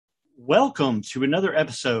Welcome to another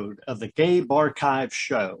episode of the GayBarchives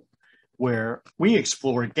show, where we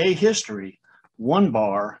explore gay history one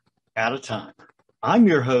bar at a time. I'm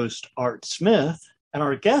your host, Art Smith, and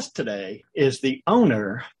our guest today is the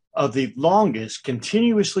owner of the longest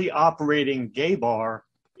continuously operating gay bar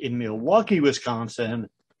in Milwaukee, Wisconsin.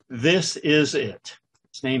 This is it.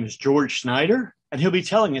 His name is George Schneider, and he'll be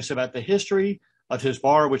telling us about the history of his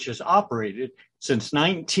bar, which has operated since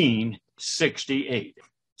 1968.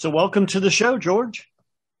 So welcome to the show, George.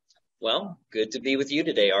 Well, good to be with you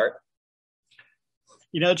today, Art.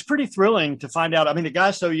 You know, it's pretty thrilling to find out. I mean, the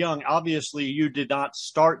guy's so young. Obviously, you did not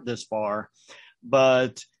start this bar,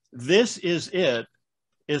 but this is it,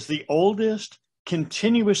 is the oldest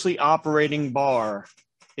continuously operating bar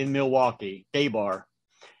in Milwaukee, gay bar,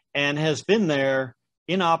 and has been there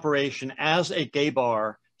in operation as a gay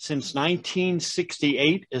bar since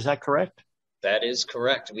 1968. Is that correct? That is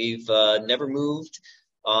correct. We've never moved.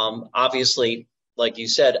 Obviously, like you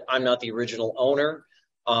said, I'm not the original owner.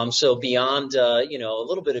 So beyond, a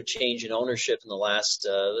little bit of change in ownership in the last,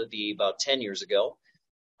 about 10 years ago.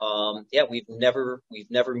 We've never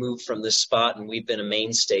moved from this spot, and we've been a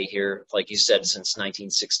mainstay here, like you said, since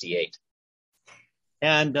 1968.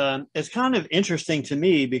 And it's kind of interesting to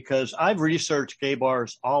me because I've researched gay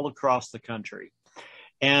bars all across the country.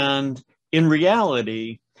 And in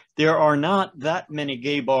reality, there are not that many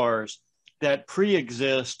gay bars that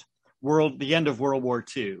pre-exist the end of World War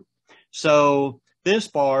II. So this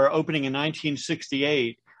bar, opening in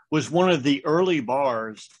 1968, was one of the early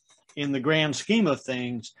bars in the grand scheme of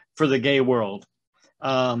things for the gay world.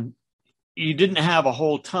 You didn't have a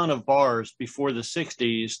whole ton of bars before the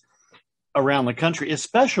 60s around the country,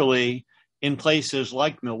 especially in places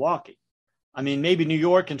like Milwaukee. I mean, maybe New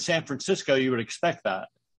York and San Francisco, you would expect that.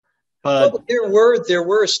 But well, there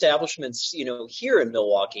were establishments, here in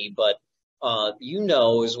Milwaukee, but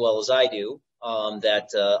as well as I do,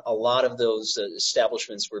 that a lot of those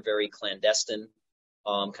establishments were very clandestine,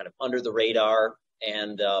 kind of under the radar.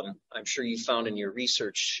 And I'm sure you found in your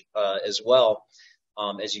research as well,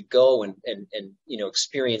 as you go and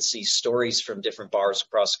experience these stories from different bars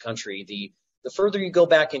across the country, the further you go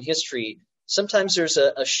back in history, sometimes there's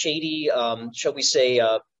a shady, shall we say,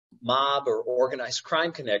 mob or organized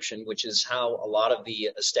crime connection, which is how a lot of the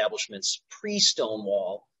establishments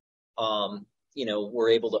pre-Stonewall were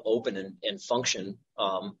able to open and function,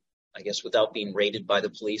 I guess, without being raided by the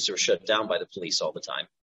police or shut down by the police all the time.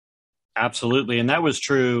 Absolutely. And that was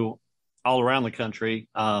true all around the country.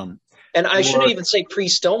 And I shouldn't even say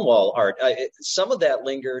pre-Stonewall, Art. Some of that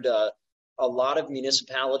lingered. A lot of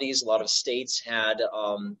municipalities, a lot of states had,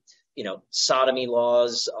 sodomy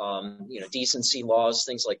laws, decency laws,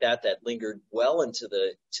 things like that lingered well into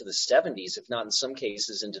the 70s, if not in some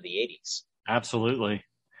cases into the 80s. Absolutely.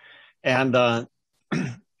 And, there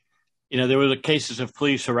were the cases of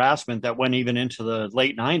police harassment that went even into the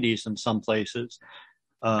late 90s in some places.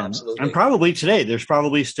 Absolutely. And probably today, there's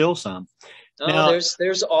probably still some. Now,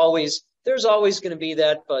 there's always going to be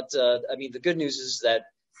that. But, the good news is that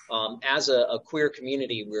as a queer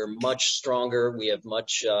community, we're much stronger. We have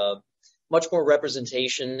much more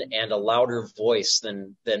representation and a louder voice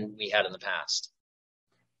than we had in the past.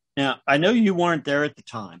 Now, I know you weren't there at the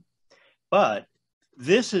time, but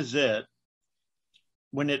this is it.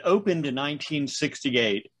 When it opened in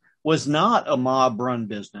 1968, was not a mob-run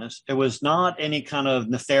business. It was not any kind of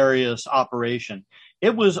nefarious operation.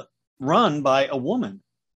 It was run by a woman.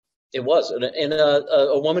 It was, and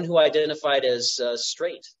a woman who identified as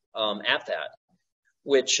straight at that,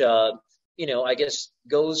 which, I guess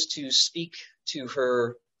goes to speak to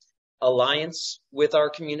her alliance with our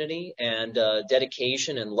community and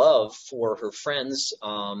dedication and love for her friends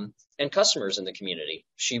and customers in the community.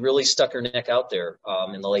 She really stuck her neck out there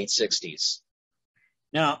in the late 60s.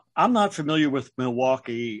 Now, I'm not familiar with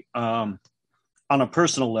Milwaukee on a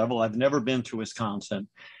personal level. I've never been to Wisconsin.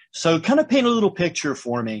 So kind of paint a little picture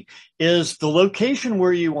for me. Is the location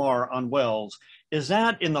where you are on Wells, is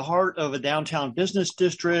that in the heart of a downtown business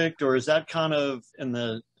district, or is that kind of in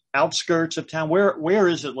the outskirts of town? Where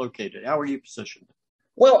is it located? How are you positioned?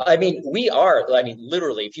 Well,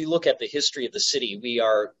 literally, if you look at the history of the city, we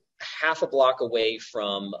are half a block away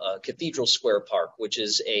from Cathedral Square Park, which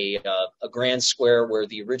is a grand square where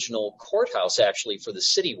the original courthouse actually for the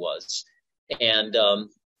city was. And,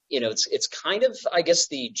 it's kind of, I guess,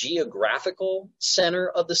 the geographical center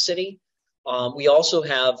of the city. We also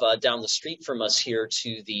have down the street from us here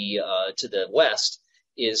to the west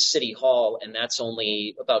is City Hall, and that's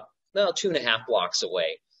only about 2.5 blocks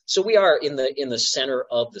away. So we are in the center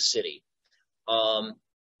of the city.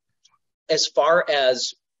 As far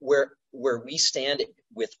as where we stand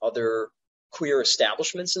with other queer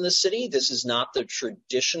establishments in the city. This is not the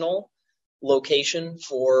traditional location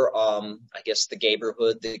for, I guess, the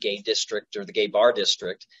gayborhood, the gay district, or the gay bar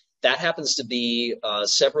district. That happens to be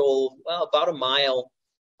about a mile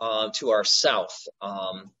to our south.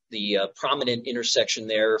 The prominent intersection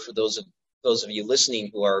there, for those of you listening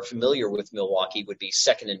who are familiar with Milwaukee, would be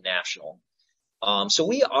 2nd and National. So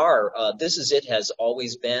we are, This Is It has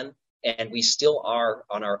always been, and we still are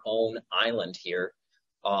on our own island here.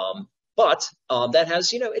 But that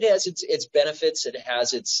has, it has its benefits. It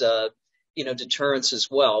has its, deterrence as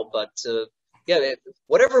well. But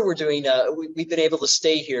whatever we're doing, we've been able to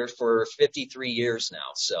stay here for 53 years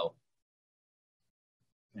now. So.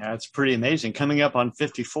 Yeah, it's pretty amazing. Coming up on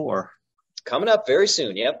 54. Coming up very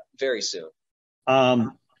soon. Yep, very soon.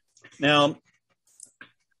 Now,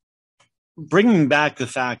 bringing back the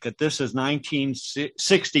fact that this is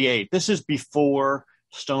 1968, this is before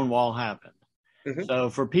Stonewall happened. Mm-hmm. So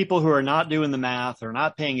for people who are not doing the math or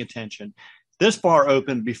not paying attention, this bar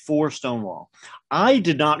opened before Stonewall. I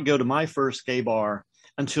did not go to my first gay bar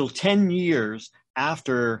until 10 years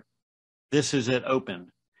after This Is It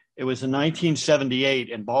opened. It was in 1978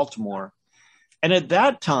 in Baltimore. And at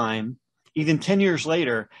that time, even 10 years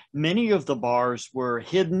later, many of the bars were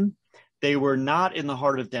hidden. They were not in the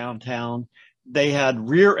heart of downtown. They had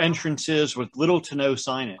rear entrances with little to no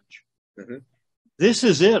signage. Mm-hmm. This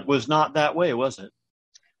Is It was not that way, was it?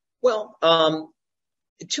 Well,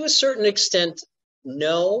 to a certain extent,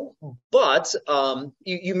 no. But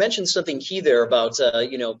you mentioned something key there about,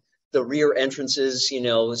 the rear entrances,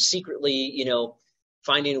 secretly,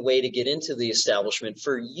 finding a way to get into the establishment.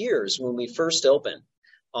 For years when we first opened,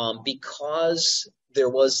 because there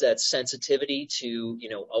was that sensitivity to,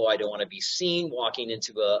 I don't want to be seen walking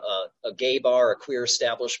into a gay bar, a queer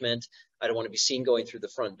establishment. I don't want to be seen going through the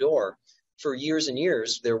front door. For years and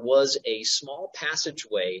years, there was a small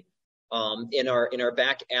passageway in our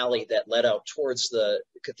back alley that led out towards the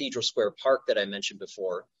Cathedral Square Park that I mentioned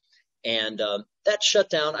before. And that shut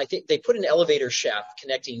down. I think they put an elevator shaft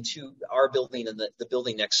connecting to our building and the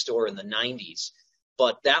building next door in the 90s.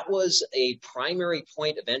 But that was a primary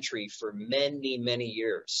point of entry for many, many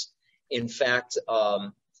years. In fact,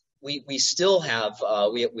 we still have,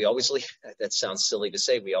 we always leave, that sounds silly to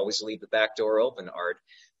say, we always leave the back door open, Art.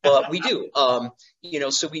 But we do,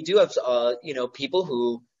 so we do have, people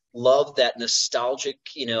who love that nostalgic,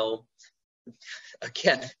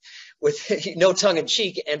 again, with no tongue in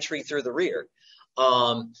cheek entry through the rear.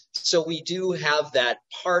 So we do have that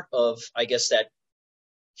part of, I guess, that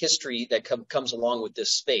history that comes along with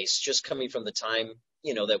this space, just coming from the time,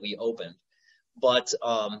 that we opened. But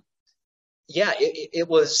it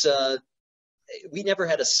was, we never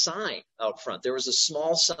had a sign out front. There was a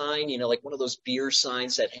small sign, like one of those beer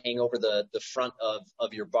signs that hang over the front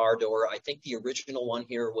of your bar door. I think the original one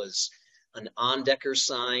here was an on-decker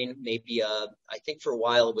sign, maybe I think for a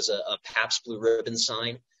while it was a Pabst Blue Ribbon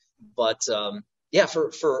sign. But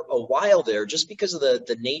for a while there, just because of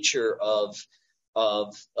the nature of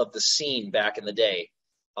the scene back in the day,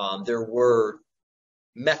 there were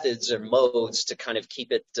methods or modes to kind of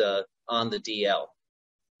keep it on the DL.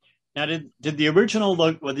 Now, did the original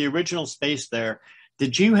look with the original space there?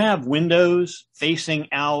 Did you have windows facing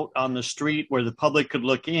out on the street where the public could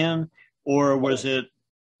look in, or was it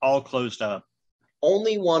all closed up?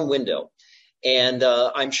 Only one window, and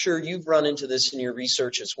I'm sure you've run into this in your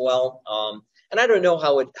research as well. And I don't know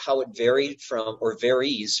how it varied from or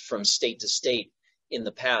varies from state to state in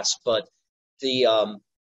the past, but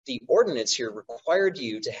the ordinance here required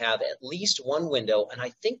you to have at least one window. And I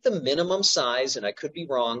think the minimum size, and I could be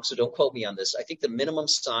wrong, so don't quote me on this, I think the minimum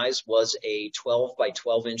size was a 12 by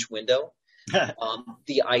 12 inch window.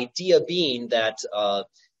 The idea being that, a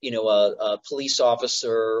police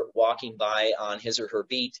officer walking by on his or her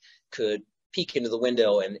beat could peek into the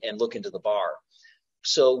window and look into the bar.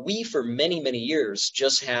 So we, for many, many years,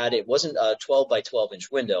 just had, it wasn't a 12 by 12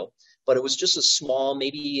 inch window, but it was just a small,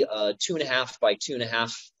 maybe 2.5 by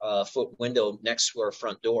 2.5 foot window next to our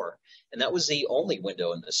front door. And that was the only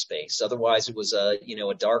window in this space. Otherwise, it was a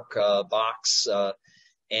dark box.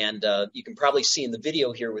 And you can probably see in the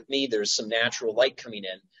video here with me, there's some natural light coming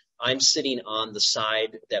in. I'm sitting on the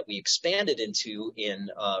side that we expanded into in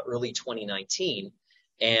early 2019.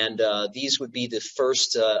 And these would be the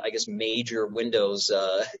first, major windows,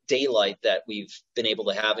 daylight that we've been able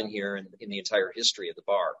to have in here in the entire history of the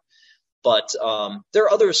bar. But there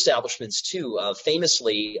are other establishments too.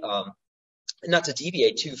 Famously, not to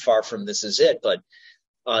deviate too far from This Is It, but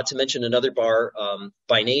to mention another bar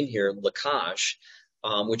by name here, La Cage,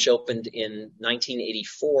 which opened in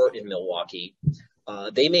 1984 in Milwaukee.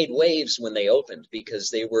 They made waves when they opened because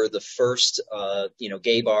they were the first,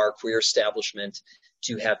 gay bar, queer establishment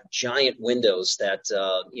to have giant windows that,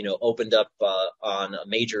 opened up on a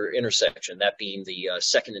major intersection, that being the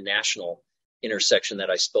Second and National intersection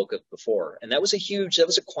that I spoke of before. And that was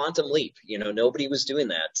a quantum leap. Nobody was doing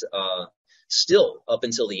that still up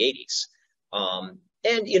until the 80s.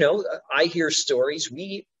 I hear stories.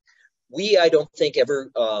 I don't think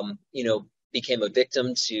ever, became a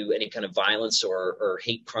victim to any kind of violence or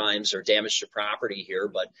hate crimes or damage to property here.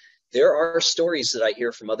 But there are stories that I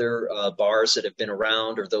hear from other bars that have been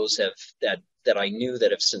around, or those that I knew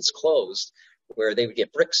that have since closed, where they would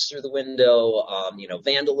get bricks through the window,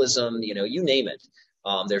 vandalism, you name it.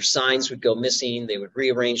 Their signs would go missing. They would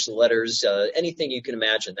rearrange the letters. Anything you can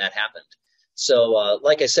imagine that happened. So,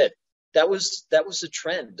 like I said, that was a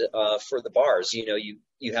trend for the bars.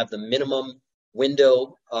 You have the minimum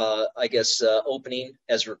window, opening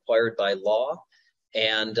as required by law,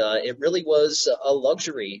 and it really was a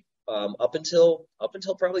luxury up until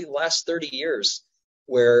probably the last 30 years,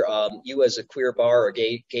 where you as a queer bar or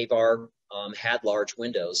gay bar had large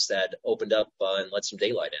windows that opened up and let some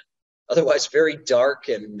daylight in. Otherwise, very dark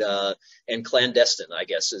and clandestine, I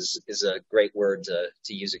guess, is a great word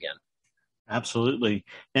to use again. Absolutely.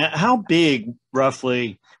 Now, how big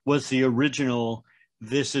roughly was the original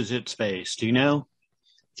This Is It space? Do you know?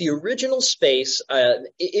 The original space,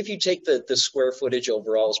 if you take the square footage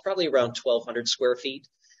overall, is probably around 1,200 square feet.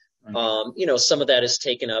 Right. Some of that is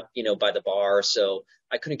taken up, by the bar. So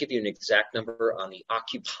I couldn't give you an exact number on the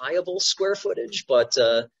occupiable square footage, but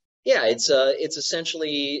it's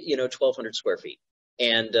essentially 1,200 square feet.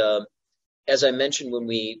 And as I mentioned, when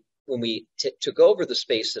we took over the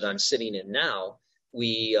space that I'm sitting in now,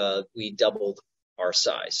 we doubled our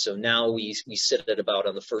size. So now we sit at about,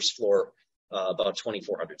 on the first floor, about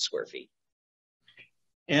 2,400 square feet.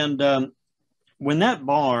 And when that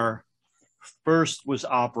bar first was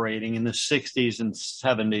operating in the 60s and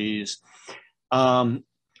 70s,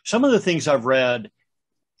 some of the things I've read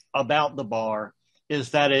about the bar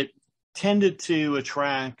is that it tended to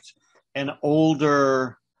attract an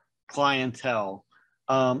older clientele.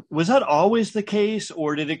 Was that always the case,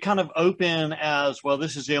 or did it kind of open as, well,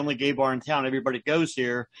 this is the only gay bar in town, everybody goes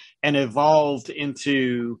here, and evolved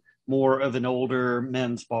into more of an older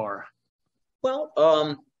men's bar?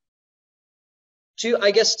 Well, to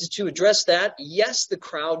address that, yes, the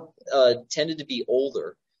crowd tended to be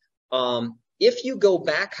older. If you go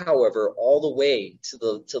back, however, all the way to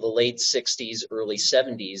the late 60s, early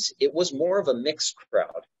 70s, it was more of a mixed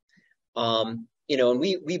crowd. And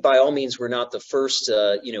we by all means were not the first,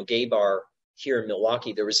 gay bar here in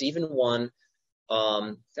Milwaukee. There was even one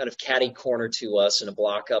kind of catty corner to us in a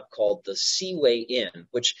block up called the Seaway Inn,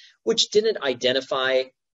 which didn't identify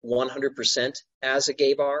 100% as a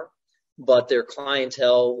gay bar, but their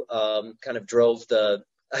clientele kind of drove the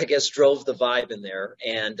vibe in there.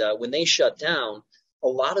 And when they shut down, a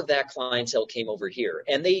lot of that clientele came over here,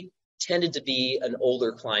 and they tended to be an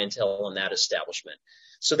older clientele in that establishment.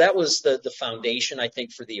 So that was the foundation, I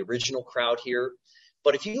think, for the original crowd here.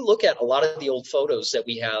 But if you look at a lot of the old photos that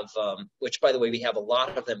we have, which, by the way, we have a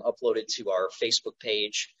lot of them uploaded to our Facebook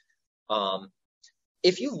page.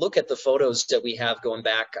 If you look at the photos that we have going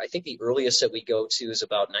back, I think the earliest that we go to is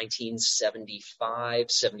about 1975,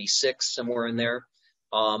 76, somewhere in there,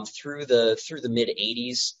 through the mid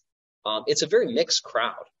 80s. It's a very mixed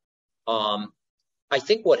crowd. I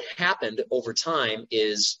think what happened over time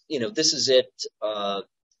is, This Is It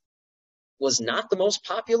was not the most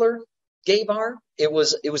popular gay bar. It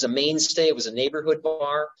was a mainstay. It was a neighborhood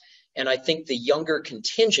bar. And I think the younger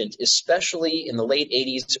contingent, especially in the late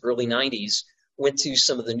 80s, early 90s, went to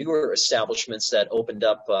some of the newer establishments that opened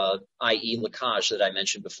up, i.e. La Cage that I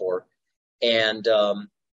mentioned before. And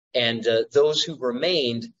those who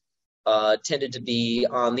remained tended to be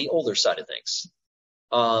on the older side of things.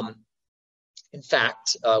 In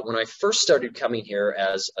fact, when I first started coming here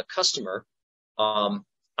as a customer,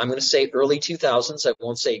 I'm going to say early 2000s. I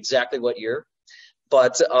won't say exactly what year,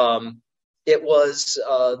 but it was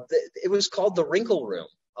called the Wrinkle Room.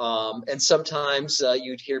 And sometimes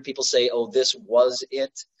you'd hear people say, "Oh, this was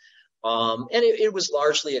it," and it was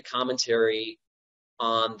largely a commentary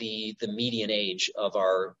on the median age of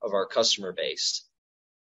our customer base.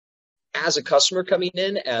 As a customer coming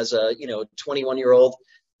in, as a 21-year-old,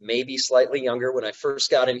 maybe slightly younger when I first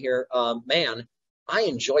got in here, I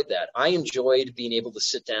enjoyed that. I enjoyed being able to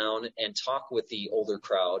sit down and talk with the older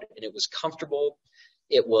crowd, and it was comfortable.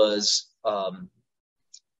 It was,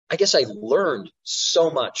 I guess I learned so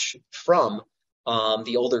much from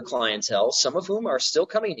the older clientele, some of whom are still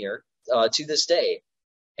coming here to this day.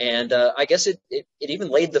 And I guess it even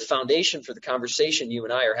laid the foundation for the conversation you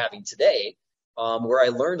and I are having today, where I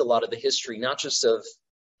learned a lot of the history, not just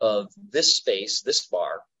of this space, this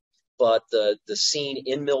bar, but the scene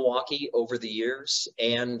in Milwaukee over the years,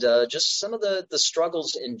 and just some of the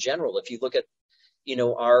struggles in general. If you look at,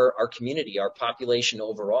 our community, our population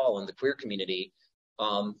overall, and the queer community,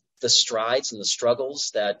 the strides and the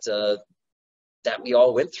struggles that we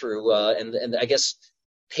all went through, and I guess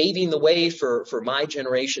paving the way for my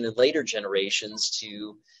generation and later generations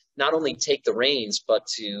to not only take the reins, but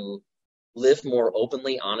to live more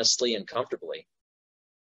openly, honestly, and comfortably.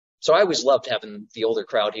 So I always loved having the older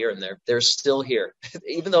crowd here, and they're still here.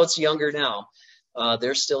 Even though it's younger now,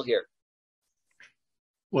 they're still here.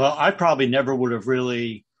 Well, I probably never would have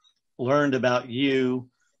really learned about you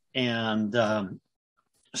and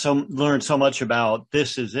learned so much about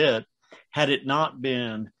This Is It had it not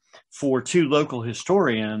been for two local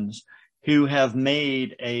historians who have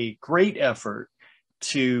made a great effort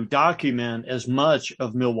to document as much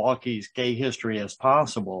of Milwaukee's gay history as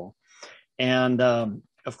possible. And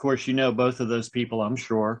of course, both of those people, I'm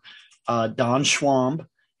sure, Don Schwamb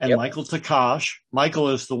and Yep. Michael Takash. Michael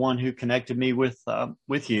is the one who connected me with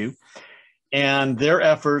you, and their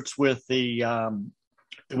efforts with the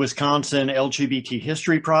Wisconsin LGBT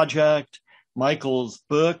History Project, Michael's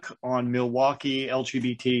book on Milwaukee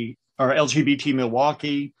LGBT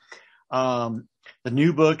Milwaukee, the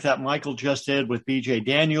new book that Michael just did with BJ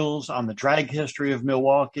Daniels on the drag history of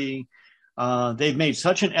Milwaukee. They've made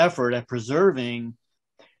such an effort at preserving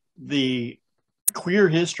the queer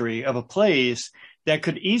history of a place that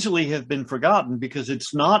could easily have been forgotten because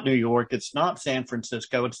it's not New York, it's not San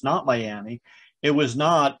Francisco, it's not Miami. It was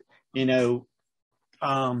not,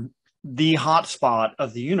 the hot spot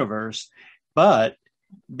of the universe, but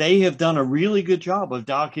they have done a really good job of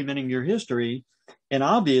documenting your history. And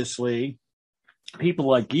obviously, people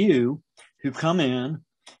like you who come in,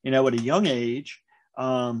 at a young age,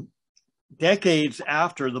 decades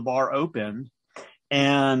after the bar opened,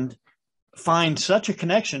 and find such a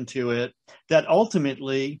connection to it that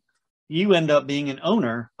ultimately you end up being an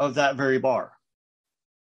owner of that very bar.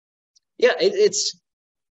 Yeah, it's,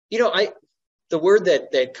 the word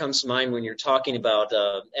that comes to mind when you're talking about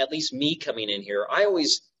at least me coming in here, I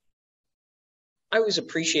always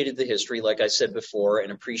appreciated the history, like I said before,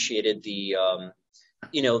 and appreciated the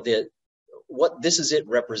what This Is It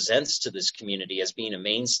represents to this community as being a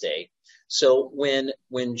mainstay. So when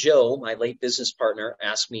Joe, my late business partner,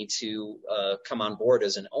 asked me to come on board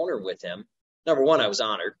as an owner with him, number one, I was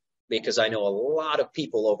honored because I know a lot of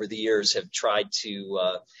people over the years have tried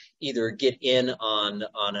to either get in on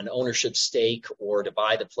an ownership stake or to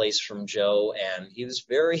buy the place from Joe, and he was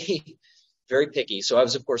very, very picky. So I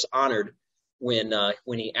was, of course, honored when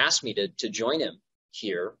he asked me to join him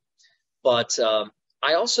here. But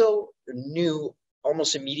I also knew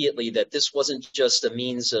almost immediately that this wasn't just a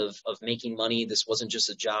means of making money. This wasn't just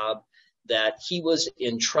a job, that he was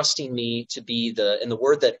entrusting me to be and the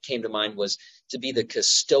word that came to mind was to be the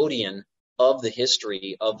custodian of the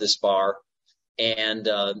history of this bar. And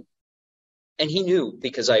he knew,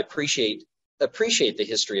 because I appreciate the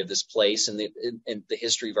history of this place and the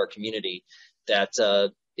history of our community, that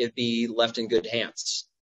it'd be left in good hands.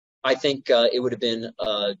 I think it would have been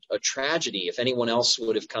a tragedy if anyone else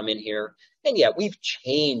would have come in here. And yeah, we've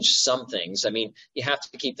changed some things. I mean, you have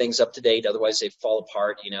to keep things up to date, otherwise they fall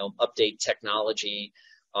apart. Update technology,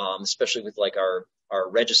 especially with like our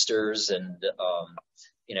registers, and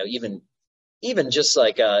even just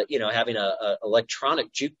like having a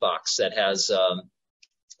electronic jukebox that has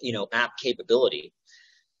app capability.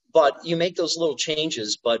 But you make those little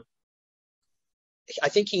changes, but I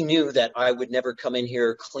think he knew that I would never come in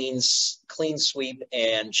here clean sweep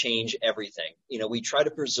and change everything. We try to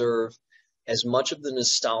preserve as much of the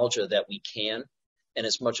nostalgia that we can and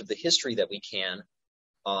as much of the history that we can,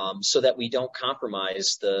 so that we don't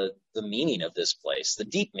compromise the meaning of this place, the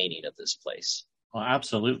deep meaning of this place. Well,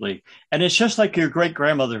 absolutely. And it's just like your great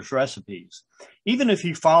grandmother's recipes. Even if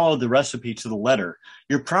you follow the recipe to the letter,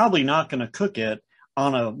 you're probably not going to cook it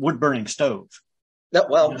on a wood burning stove.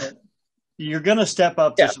 You're going to step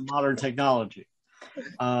up to some modern technology.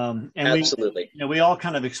 And absolutely. We all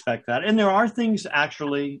kind of expect that. And there are things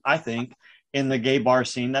actually, I think, in the gay bar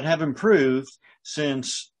scene that have improved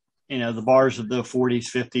since, the bars of the 40s,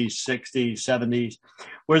 50s, 60s, 70s,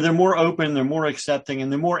 where they're more open, they're more accepting, and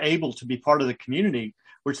they're more able to be part of the community,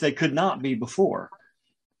 which they could not be before.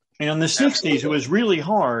 And in the 60s, it was really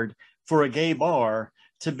hard for a gay bar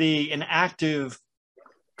to be an active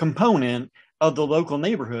component of the local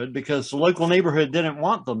neighborhood because the local neighborhood didn't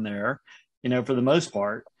want them there, for the most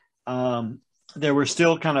part. there were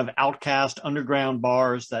still kind of outcast underground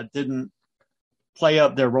bars that didn't play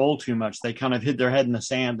up their role too much. They kind of hid their head in the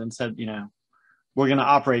sand and said, we're going to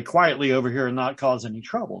operate quietly over here and not cause any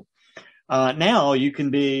trouble. Now you can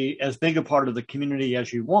be as big a part of the community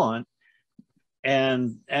as you want,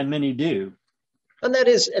 and many do. And that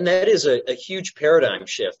is a huge paradigm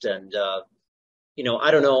shift. And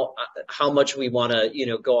I don't know how much we want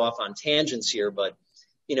to go off on tangents here, but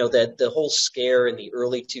that the whole scare in the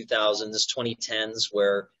early 2000s, 2010s,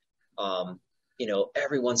 where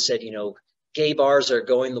everyone said gay bars are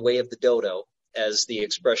going the way of the dodo, as the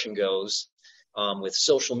expression goes. With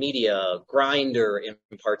social media, Grindr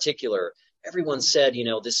in particular, everyone said,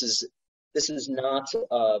 this is not,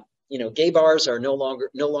 gay bars are no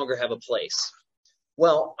longer have a place.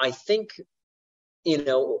 Well, I think,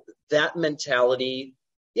 that mentality,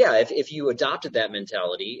 if you adopted that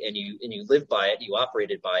mentality and you lived by it, you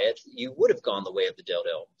operated by it, you would have gone the way of the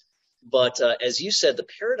dodo. But as you said, the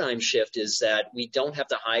paradigm shift is that we don't have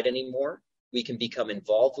to hide anymore. We can become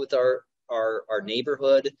involved with our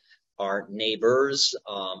neighborhood, our neighbors,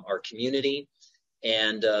 our community.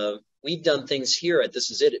 And we've done things here at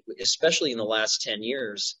This Is It, especially in the last 10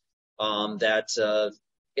 years, that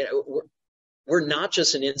we're not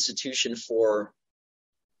just an institution for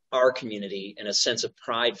our community and a sense of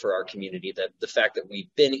pride for our community, that the fact that we've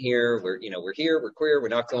been here, we're here, we're queer, we're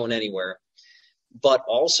not going anywhere, but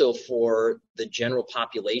also for the general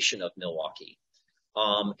population of Milwaukee.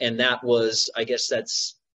 And that was, I guess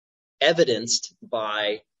that's evidenced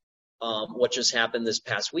by what just happened this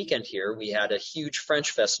past weekend here. We had a huge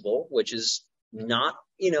French festival, which is not,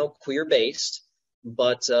 queer based,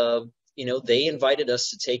 but, they invited us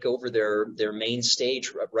to take over their main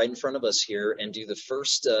stage right in front of us here and do the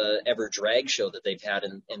first ever drag show that they've had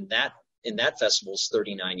in that festival's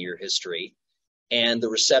 39-year history. And the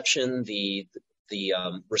reception, the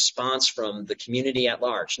response from the community at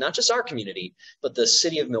large, not just our community, but the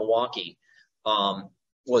city of Milwaukee,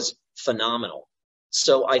 was phenomenal.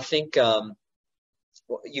 So I think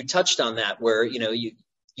you touched on that, where you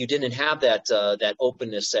didn't have that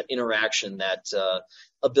openness, that interaction, that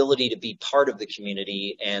ability to be part of the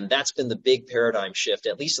community, and that's been the big paradigm shift,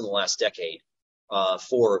 at least in the last decade,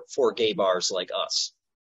 for gay bars like us.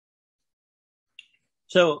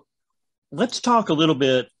 So let's talk a little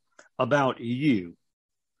bit about you.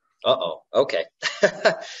 Okay.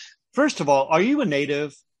 First of all, are you a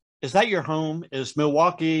native? Is that your home? Is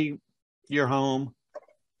Milwaukee your home?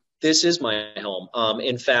 This is my home.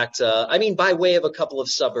 In fact, by way of a couple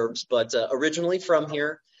of suburbs, but originally from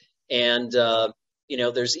here. And,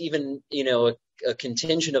 there's even, a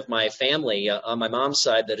contingent of my family on my mom's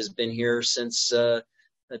side that has been here since,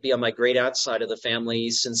 I'd be on my great aunt's side of the family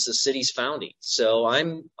since the city's founding. So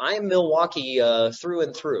I'm Milwaukee through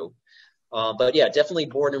and through. But yeah, definitely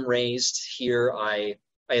born and raised here. I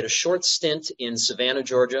had a short stint in Savannah,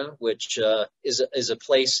 Georgia, which is a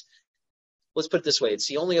place. Let's put it this way. It's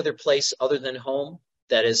the only other place other than home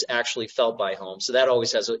that is actually felt by home. So that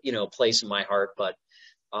always has a place in my heart, but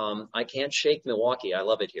I can't shake Milwaukee. I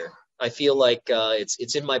love it here. I feel like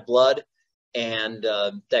it's in my blood, and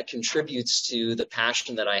that contributes to the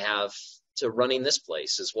passion that I have to running this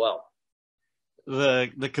place as well.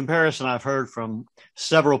 The comparison I've heard from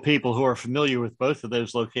several people who are familiar with both of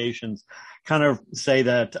those locations kind of say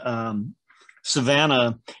that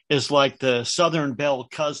Savannah is like the Southern Belle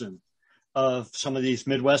cousin of some of these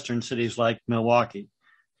Midwestern cities like Milwaukee,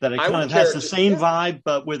 that it kind of has the same vibe,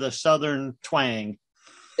 but with a Southern twang.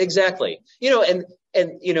 Exactly. And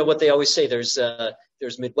what they always say, there's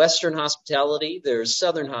Midwestern hospitality, there's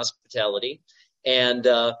Southern hospitality. And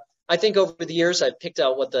I think over the years, I've picked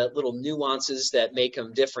out what the little nuances that make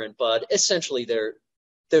them different, but essentially they're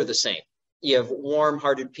the same. You have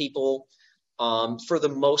warm-hearted people, for the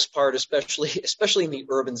most part, especially in the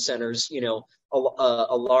urban centers,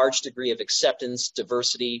 a large degree of acceptance,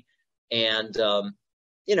 diversity, and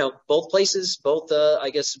both places,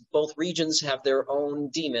 both regions have their own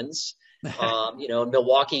demons. In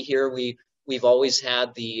Milwaukee here, we've always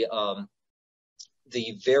had the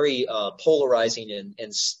very polarizing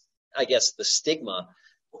and I guess the stigma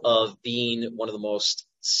of being one of the most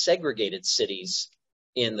segregated cities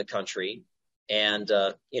in the country, and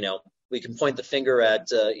we can point the finger at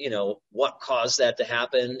what caused that to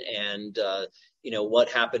happen, and what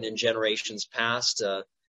happened in generations past.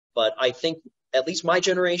 But I think at least my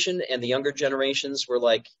generation and the younger generations were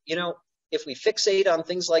like, if we fixate on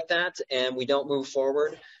things like that and we don't move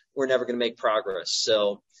forward, we're never going to make progress.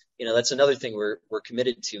 So, that's another thing we're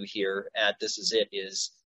committed to here at This Is It,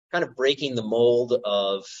 is kind of breaking the mold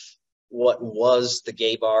of what was the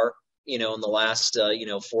gay bar, in the last,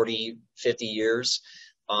 40, 50 years.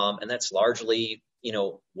 And that's largely,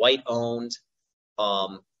 white owned,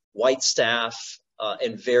 white staff,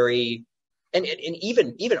 and very, and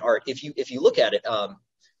even art. If you look at it,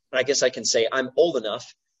 I guess I can say I'm old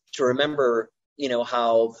enough to remember,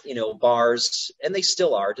 how, bars, and they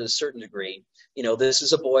still are to a certain degree, this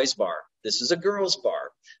is a boys bar, this is a girls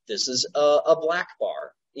bar, this is a black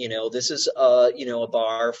bar, this is a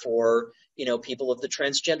bar for, people of the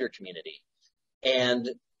transgender community. And,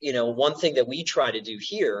 one thing that we try to do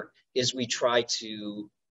here is we try to,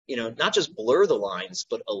 not just blur the lines,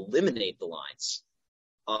 but eliminate the lines.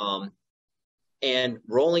 And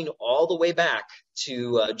rolling all the way back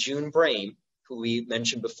to June Brame, who we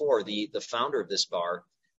mentioned before, the founder of this bar,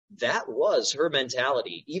 that was her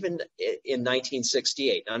mentality, even in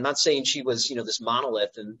 1968. Now, I'm not saying she was, this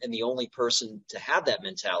monolith and the only person to have that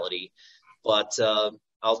mentality, but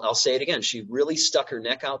I'll say it again. She really stuck her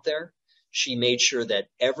neck out there. She made sure that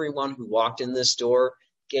everyone who walked in this door,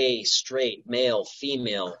 gay, straight, male,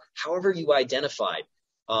 female, however you identified,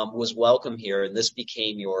 was welcome here, and this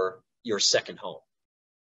became your second home.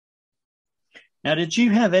 Now, did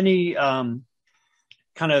you have any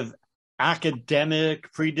kind of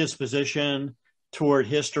academic predisposition toward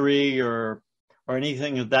history or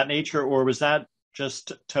anything of that nature, or was that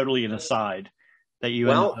just totally an aside that you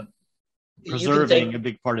ended up preserving a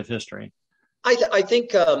big part of history? I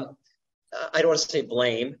think I don't want to say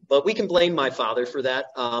blame, but we can blame my father for that.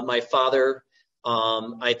 My father,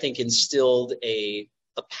 I think, instilled a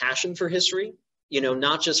passion for history,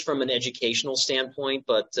 not just from an educational standpoint,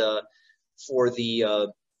 but for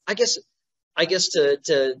the, I guess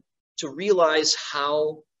to realize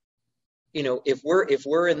how, if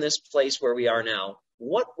we're in this place where we are now,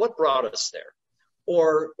 what brought us there,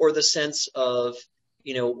 or the sense of,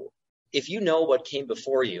 if you know what came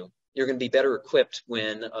before you, you're going to be better equipped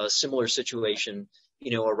when a similar situation,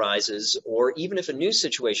 arises, or even if a new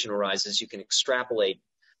situation arises, you can extrapolate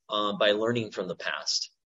by learning from the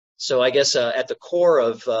past. So I guess at the core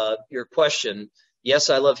of your question, yes,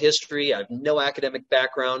 I love history. I have no academic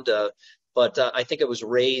background, but I think I was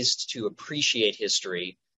raised to appreciate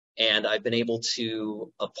history, and I've been able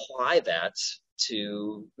to apply that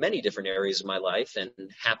to many different areas of my life, and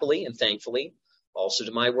happily and thankfully also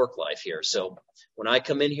to my work life here. So when I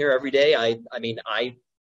come in here every day,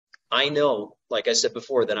 I know, like I said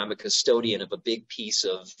before, that I'm a custodian of a big piece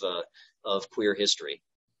of queer history.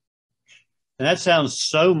 And that sounds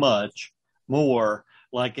so much more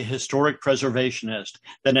like a historic preservationist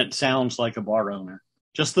than it sounds like a bar owner.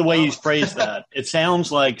 Just the way you phrase that, it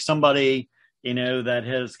sounds like somebody, that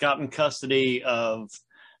has gotten custody of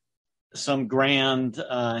some grand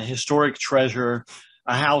historic treasure,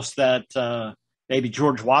 a house that maybe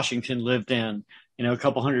George Washington lived in, a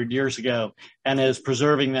couple hundred years ago, and is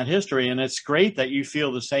preserving that history. And it's great that you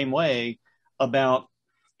feel the same way about,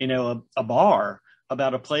 a bar,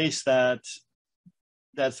 about a place that's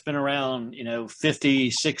been around,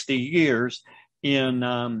 50, 60 years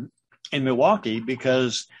in Milwaukee,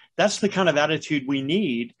 because that's the kind of attitude we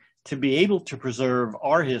need to be able to preserve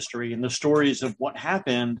our history and the stories of what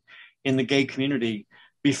happened in the gay community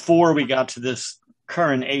before we got to this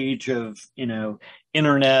current age of,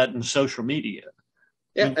 internet and social media.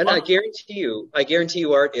 Yeah, and I guarantee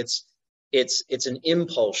you, Art, it's an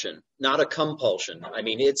impulsion, not a compulsion. I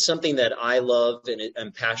mean, it's something that I love and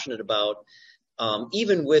I'm passionate about,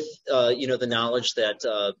 even with, the knowledge that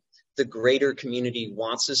the greater community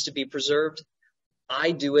wants this to be preserved.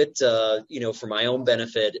 I do it, for my own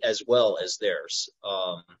benefit as well as theirs.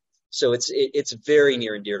 So it's very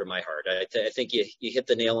near and dear to my heart. I think you hit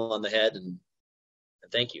the nail on the head, and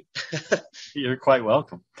thank you. You're quite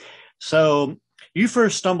welcome. So you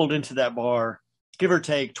first stumbled into that bar, give or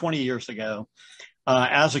take 20 years ago,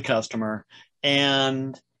 as a customer.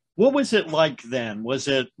 And what was it like then? Was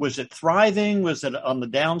it thriving? Was it on the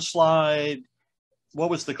downslide? What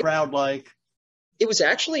was the crowd like? It was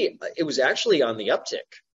actually on the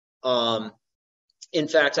uptick. In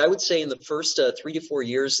fact, I would say in the first 3 to 4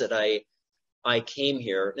 years that I came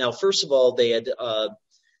here. Now, first of all, they had,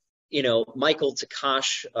 Michael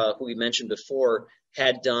Takash, who we mentioned before,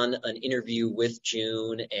 had done an interview with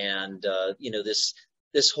June, and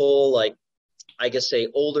this whole, like, I guess say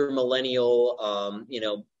older millennial,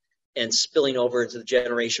 and spilling over into the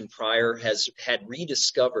generation prior had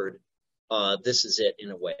rediscovered This Is It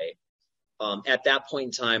in a way. At that point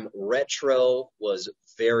in time, retro was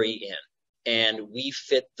very in, and we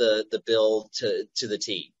fit the bill to the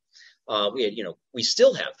T. We had, we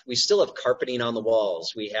still have carpeting on the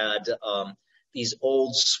walls. We had these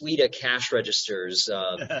old Suida cash registers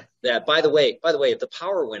that, by the way, if the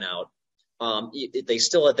power went out, they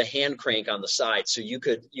still had the hand crank on the side, so you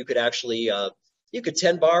could actually you could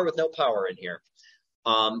 10 bar with no power in here.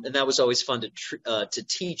 And that was always fun to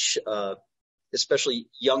teach, especially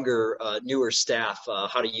younger, newer staff,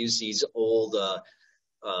 how to use these old,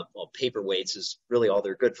 paperweights is really all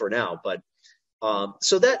they're good for now. But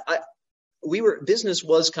so that business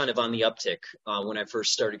was kind of on the uptick when I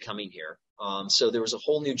first started coming here. So there was a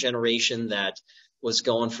whole new generation that was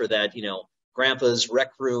going for that, grandpa's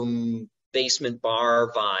rec room basement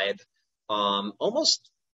bar vibe. Almost,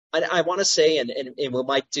 I want to say, and we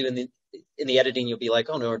might do in the editing, you'll be like,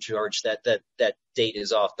 oh no, George, that date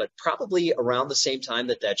is off. But probably around the same time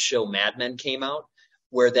that show Mad Men came out,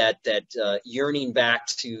 where that yearning back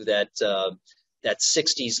to that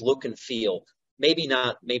 60s look and feel. Maybe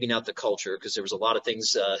not the culture, because there was a lot of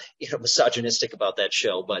things misogynistic about that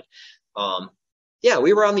show. But yeah,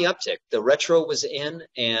 we were on the uptick. The retro was in,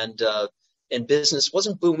 and business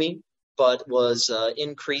wasn't booming, but was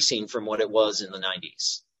increasing from what it was in the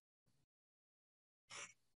 90s.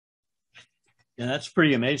 Yeah, that's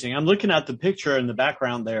pretty amazing. I'm looking at the picture in the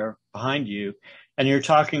background there behind you, and you're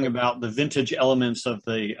talking about the vintage elements of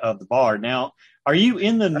the bar. Now, are you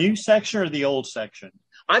in the new section or the old section?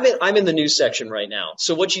 I'm in the new section right now.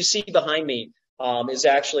 So what you see behind me is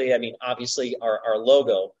actually, obviously our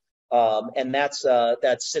logo, and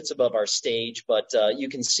that sits above our stage. But you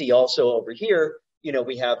can see also over here,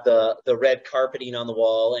 we have the red carpeting on the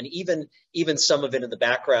wall, and even some of it in the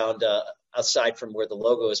background, aside from where the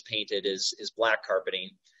logo is painted, is black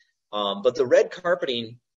carpeting. But the red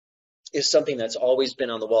carpeting is something that's always been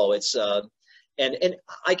on the wall. It's and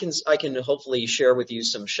I can hopefully share with you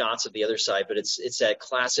some shots of the other side, but it's that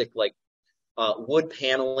classic wood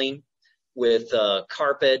paneling with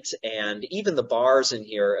carpet, and even the bars in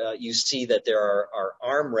here. You see that there are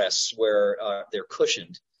armrests where they're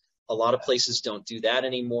cushioned. A lot of places don't do that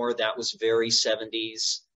anymore. That was very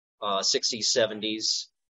 70s, 60s, 70s.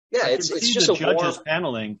 Yeah, it's just the judges'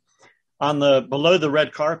 paneling on below the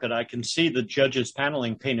red carpet. I can see the judges'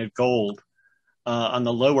 paneling painted gold on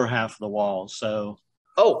the lower half of the wall. So,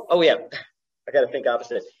 oh yeah, I got to think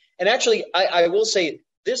opposite. And actually, I will say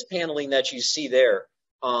this paneling that you see there,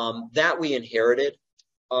 that we inherited.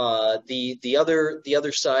 The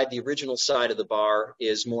other side, the original side of the bar,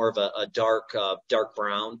 is more of a dark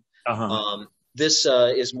brown. Uh-huh. This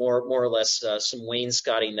is more or less some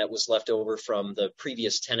wainscoting that was left over from the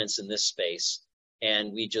previous tenants in this space,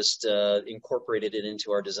 and we just incorporated it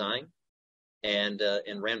into our design and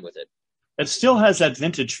ran with it. It still has that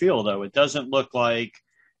vintage feel, though. It doesn't look like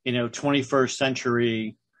 21st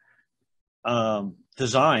century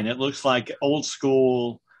design. It looks like old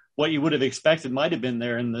school. What you would have expected might have been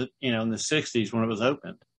there in the in the 60s when it was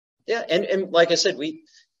opened. Yeah, and like I said,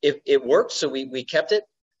 it worked, so we kept it.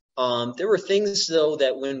 There were things, though,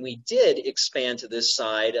 that when we did expand to this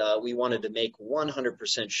side, we wanted to make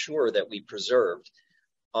 100% sure that we preserved.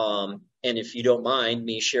 And if you don't mind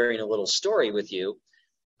me sharing a little story with you,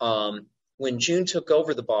 when June took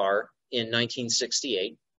over the bar in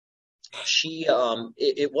 1968,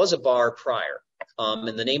 it was a bar prior.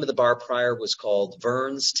 And the name of the bar prior was called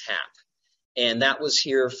Vern's Tap. And that was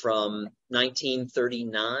here from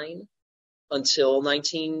 1939 until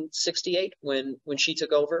 1968 when she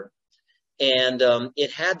took over. And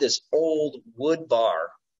it had this old wood bar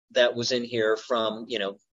that was in here from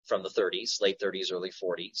the 30s, late 30s, early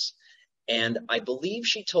 40s. And I believe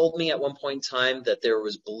she told me at one point in time that there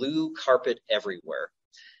was blue carpet everywhere.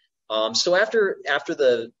 So after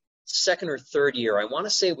the second or third year, I want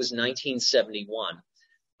to say it was 1971,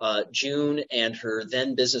 June and her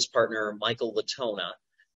then business partner, Michael Latona,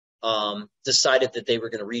 decided that they were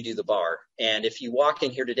going to redo the bar. And if you walk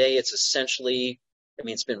in here today, it's essentially,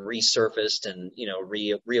 it's been resurfaced and,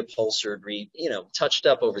 reupholstered, touched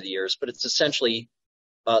up over the years, but it's essentially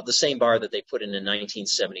the same bar that they put in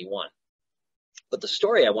 1971. But the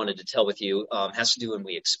story I wanted to tell with you has to do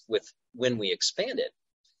with when we expanded.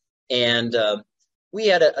 And we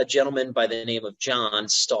had a gentleman by the name of John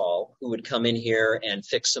Stahl who would come in here and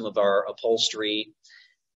fix some of our upholstery.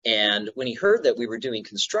 And when he heard that we were doing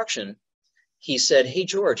construction, he said, "Hey,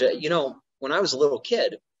 George, when I was a little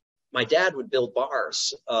kid, my dad would build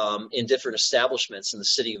bars in different establishments in the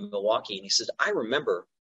city of Milwaukee." And he said, "I remember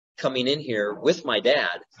coming in here with my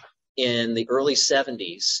dad in the early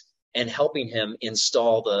 70s and helping him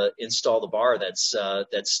install the bar that's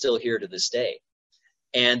still here to this day."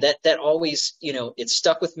 And that always, it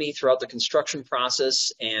stuck with me throughout the construction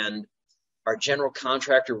process. And our general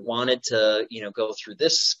contractor wanted to, go through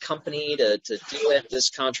this company to do it, this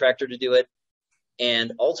contractor to do it.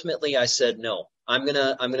 And ultimately I said, no, I'm going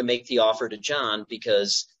to make the offer to John,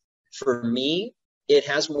 because for me, it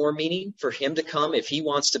has more meaning for him to come if he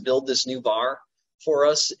wants to build this new bar for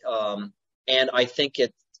us. And I think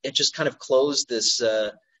it just kind of closed this,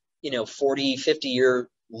 40, 50-year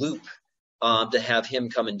loop to have him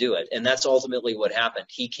come and do it. And that's ultimately what happened.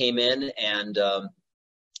 He came in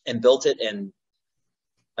and built it. And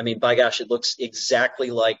I mean, by gosh, it looks exactly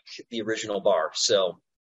like the original bar. So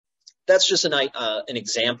that's just an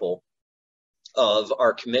example of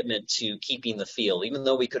our commitment to keeping the feel. Even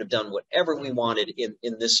though we could have done whatever we wanted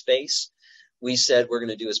in this space, we said we're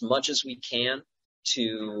going to do as much as we can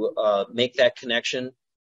to make that connection.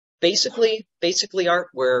 Basically, Art,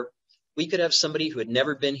 where we could have somebody who had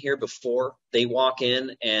never been here before. They walk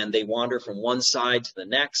in and they wander from one side to the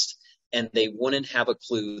next, and they wouldn't have a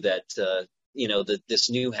clue that that this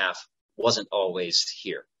new half wasn't always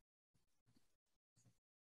here.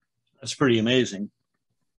 That's pretty amazing.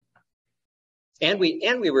 And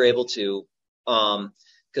we were able to,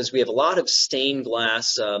 because we have a lot of stained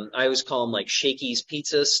glass. I always call them like Shakey's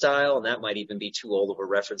Pizza style, and that might even be too old of a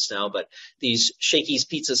reference now, but these Shakey's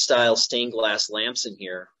Pizza style stained glass lamps in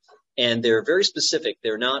here. And they're very specific.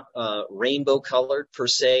 They're not rainbow colored per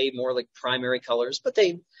se, more like primary colors, but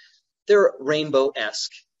they're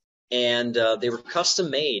rainbow-esque. And they were custom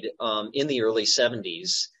made in the early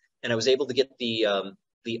 70s. And I was able to get the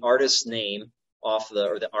artist's name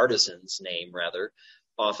or the artisan's name rather,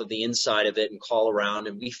 off of the inside of it and call around.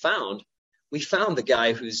 And we found the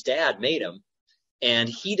guy whose dad made them. And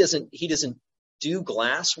he doesn't do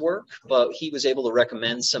glass work, but he was able to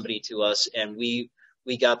recommend somebody to us, and we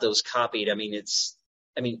got those copied. I mean,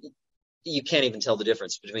 you can't even tell the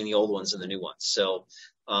difference between the old ones and the new ones. So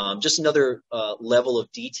just another level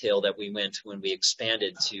of detail that we went when we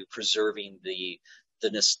expanded to preserving the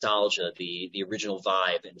nostalgia, the original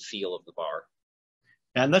vibe and feel of the bar.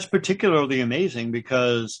 And that's particularly amazing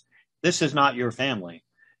because this is not your family.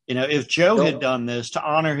 If Joe had done this to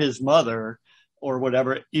honor his mother or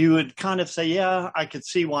whatever, you would kind of say, yeah, I could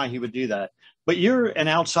see why he would do that. But you're an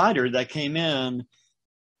outsider that came in.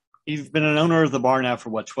 You've been an owner of the bar now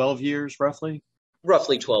for 12 years, roughly?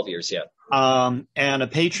 Roughly 12 years, yeah. And a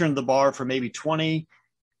patron of the bar for maybe 20.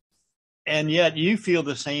 And yet you feel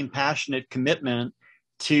the same passionate commitment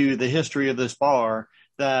to the history of this bar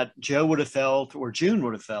that Joe would have felt or June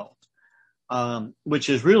would have felt, which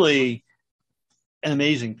is really an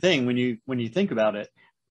amazing thing when you think about it.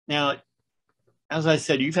 Now, as I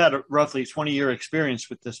said, you've had a roughly 20-year experience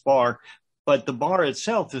with this bar, but the bar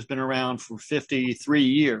itself has been around for 53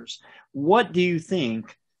 years. What do you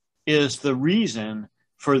think is the reason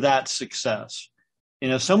for that success?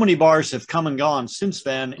 So many bars have come and gone since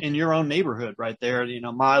then in your own neighborhood right there,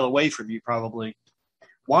 a mile away from you probably.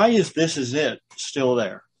 Why is This Is It still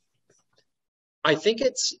there? I think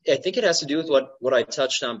it has to do with what I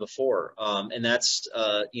touched on before. And that's,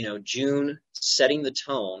 June setting the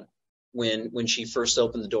tone when she first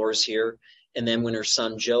opened the doors here. And then when her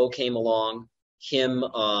son Joe came along, him,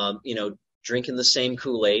 drinking the same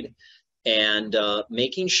Kool-Aid and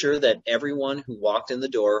making sure that everyone who walked in the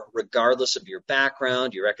door, regardless of your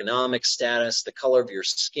background, your economic status, the color of your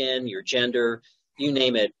skin, your gender, you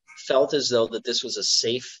name it, felt as though that this was a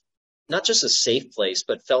safe, not just a safe place,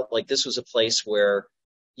 but felt like this was a place where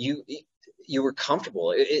you were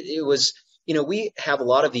comfortable. It was, we have a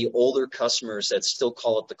lot of the older customers that still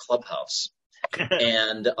call it the clubhouse.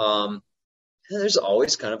 And there's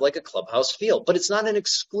always kind of like a clubhouse feel, but it's not an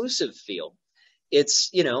exclusive feel.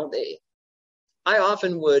 It's, I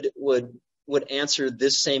often would answer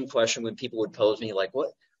this same question when people would pose me like,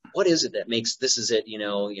 what is it that makes This Is It,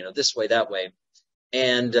 this way, that way.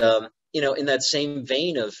 And, in that same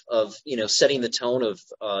vein of setting the tone of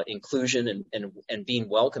inclusion and being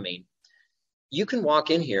welcoming, you can walk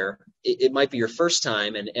in here. It might be your first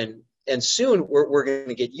time, and soon we're going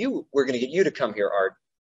to get you to come here, Art.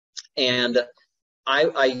 And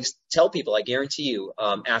I tell people, I guarantee you,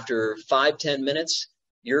 after 5-10 minutes,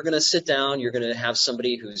 you're going to sit down. You're going to have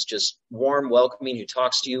somebody who's just warm, welcoming, who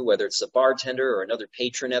talks to you, whether it's a bartender or another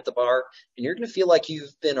patron at the bar, and you're going to feel like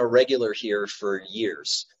you've been a regular here for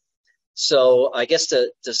years. So I guess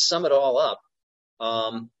to sum it all up,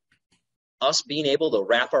 us being able to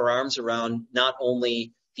wrap our arms around not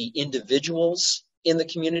only the individuals in the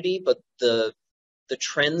community, but the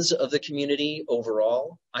trends of the community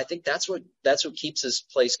overall, I think that's what keeps this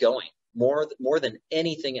place going more than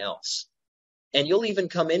anything else. And you'll even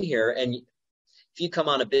come in here, and if you come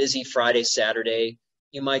on a busy Friday, Saturday,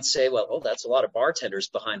 you might say, well, that's a lot of bartenders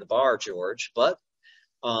behind the bar, George. But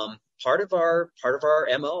part of our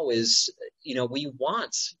MO is, we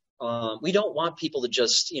don't want people to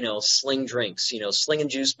just, sling drinks, slinging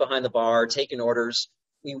juice behind the bar, taking orders.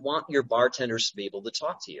 We want your bartenders to be able to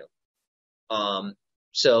talk to you.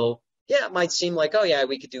 So yeah, it might seem like, oh yeah,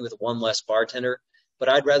 we could do with one less bartender. but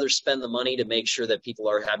I'd rather spend the money to make sure that people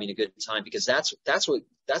are having a good time, because that's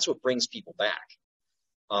what brings people back.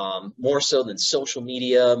 More so than social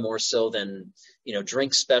media, more so than,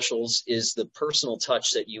 drink specials, is the personal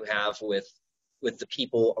touch that you have with the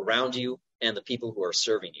people around you and the people who are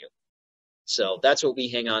serving you. So that's what we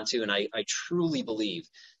hang on to. And I truly believe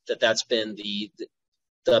that that's been the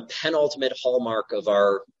penultimate hallmark of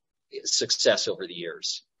our success over the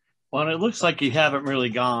years. Well, it looks like you haven't really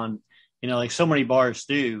gone, like so many bars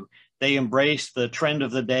do. They embrace the trend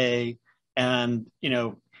of the day. And,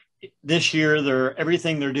 this year,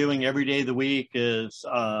 everything they're doing every day of the week is,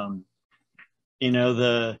 the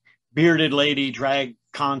bearded lady drag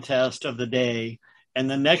contest of the day. And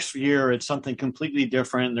the next year, it's something completely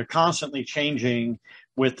different. They're constantly changing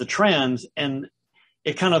with the trends. And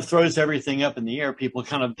it kind of throws everything up in the air. People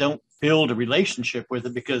kind of don't build a relationship with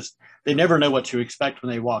it because they never know what to expect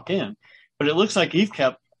when they walk in. But it looks like you've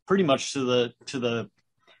kept pretty much to the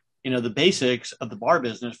the basics of the bar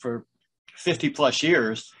business for 50 plus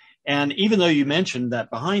years. And even though you mentioned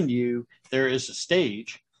that behind you there is a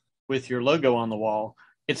stage with your logo on the wall,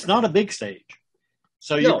 it's not a big stage.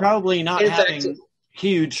 So you're probably not having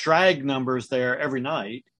huge drag numbers there every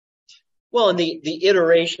night. Well, and the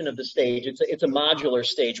iteration of the stage, it's a modular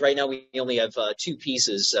stage. Right now, we only have two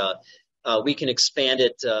pieces. We can expand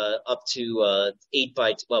it up to 8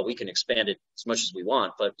 by, well, we can expand it as much as we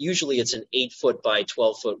want, but usually it's an 8-foot by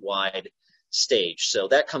 12-foot wide stage. So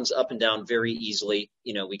that comes up and down very easily.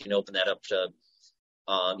 We can open that up to,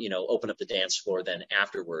 open up the dance floor then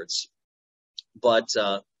afterwards. But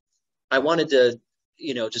I wanted to,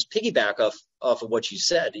 just piggyback off of what you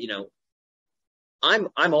said. I'm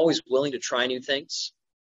always willing to try new things.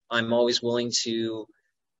 I'm always willing to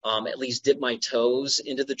at least dip my toes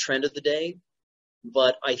into the trend of the day.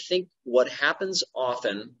 But I think what happens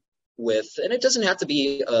often and it doesn't have to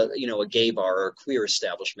be a gay bar or a queer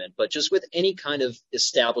establishment, but just with any kind of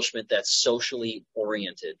establishment that's socially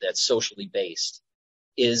oriented, that's socially based,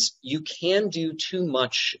 is you can do too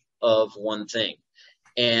much of one thing.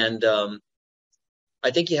 And I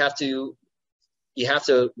think you have to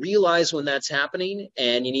realize when that's happening,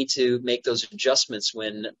 and you need to make those adjustments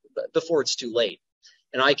before it's too late.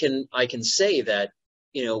 And I can say that,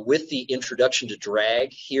 with the introduction to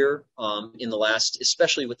drag here,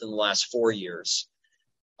 especially within the last 4 years,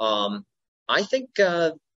 I think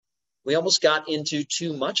we almost got into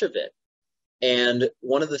too much of it. And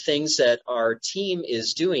one of the things that our team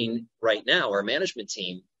is doing right now, our management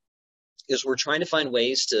team, is we're trying to find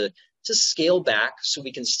ways to scale back so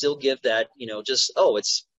we can still give that,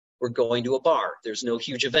 we're going to a bar. There's no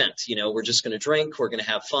huge event. We're just going to drink. We're going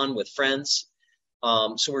to have fun with friends.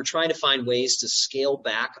 So we're trying to find ways to scale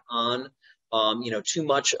back on, too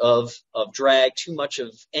much of drag, too much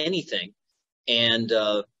of anything, and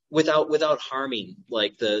without harming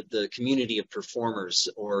like the community of performers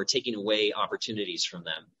or taking away opportunities from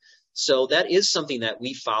them. So that is something that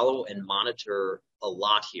we follow and monitor a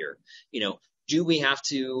lot here. Do we have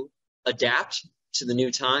to adapt to the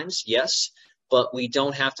new times? Yes, but we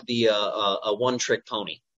don't have to be a one-trick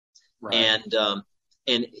pony. Right.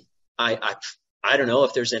 And I don't know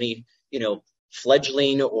if there's any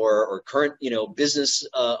fledgling or current business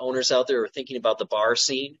owners out there who are thinking about the bar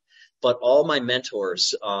scene, but all my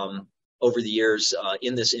mentors over the years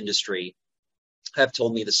in this industry have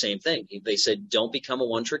told me the same thing. They said, don't become a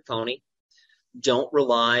one-trick pony. Don't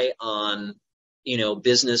rely on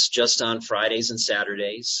business just on Fridays and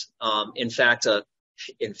Saturdays. In fact, a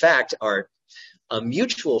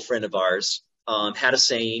mutual friend of ours had a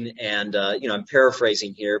saying, and I'm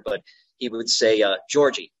paraphrasing here, but he would say,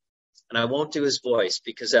 Georgie, and I won't do his voice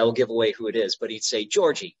because that will give away who it is, but he'd say,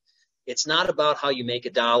 Georgie, it's not about how you make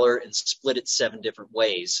 $1 and split it 7 different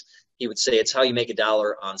ways. He would say it's how you make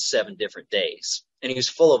 $1 on 7 different days. And he was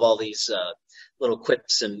full of all these little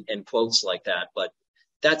quips and quotes like that, but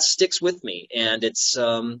that sticks with me, and it's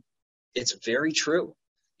very true.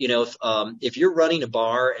 If you're running a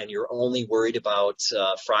bar and you're only worried about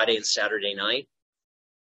Friday and Saturday night,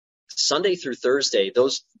 Sunday through Thursday,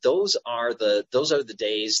 those are the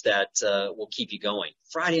days that will keep you going.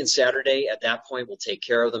 Friday and Saturday at that point will take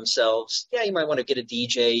care of themselves. Yeah, you might want to get a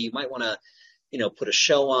DJ, you might want to put a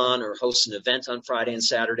show on or host an event on Friday and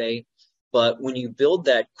Saturday. But when you build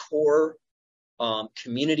that core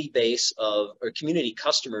community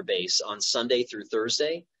customer base on Sunday through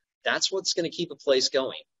Thursday, that's what's going to keep a place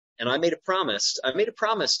going. And I made a promise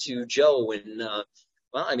to Joe when,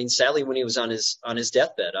 sadly, when he was on his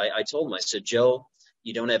deathbed, I told him, I said, Joe,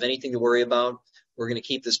 you don't have anything to worry about. We're going to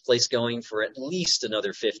keep this place going for at least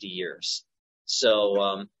another 50 years.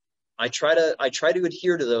 So I try to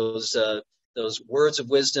adhere to those words of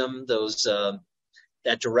wisdom, those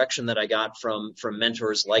direction that I got from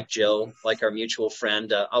mentors like Joe, like our mutual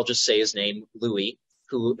friend. I'll just say his name, Louis,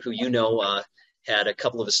 who had a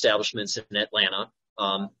couple of establishments in Atlanta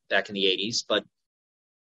back in the 80s. But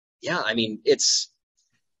yeah, I mean, it's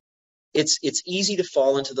easy to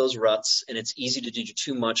fall into those ruts, and it's easy to do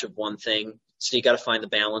too much of one thing. So you got to find the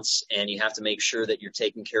balance, and you have to make sure that you're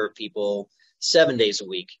taking care of people 7 days a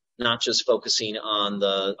week, not just focusing on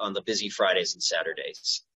the busy Fridays and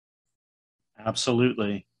Saturdays.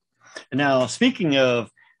 Absolutely. Now, speaking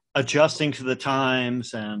of adjusting to the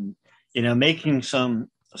times and, making some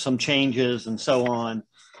changes and so on,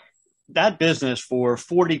 that business for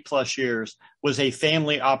 40 plus years was a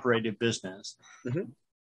family operated business. Mm-hmm.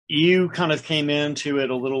 You kind of came into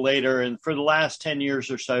it a little later, and for the last 10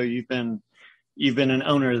 years or so, you've been an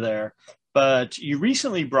owner there. But you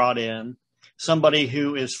recently brought in somebody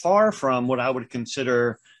who is far from what I would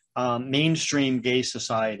consider mainstream gay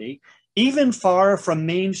society, even far from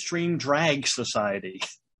mainstream drag society.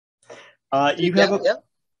 You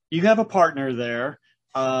have a partner there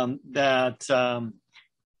that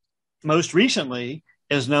most recently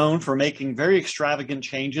is known for making very extravagant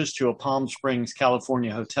changes to a Palm Springs,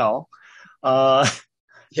 California hotel.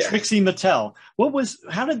 Trixie Mattel.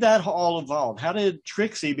 How did that all evolve? How did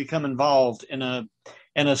Trixie become involved in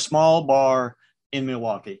a small bar in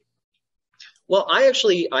Milwaukee? Well,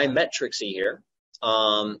 I met Trixie here.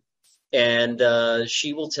 And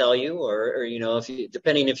she will tell you, or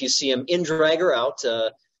depending if you see him in drag or out,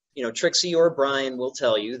 Trixie or Brian will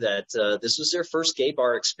tell you that this was their first gay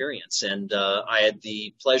bar experience, and I had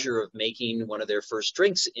the pleasure of making one of their first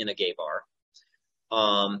drinks in a gay bar.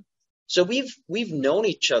 So we've known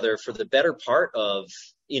each other for the better part of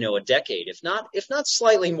a decade, if not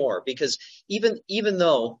slightly more, because even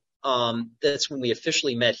though that's when we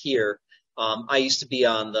officially met here. I used to be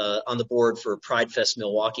on the board for Pride Fest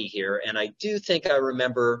Milwaukee here, and I do think I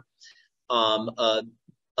remember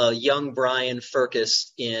a young Brian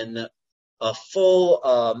Furcus in a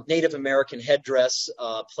full Native American headdress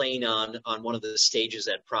playing on one of the stages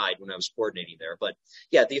at Pride when I was coordinating there. But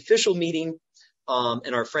yeah, the official meeting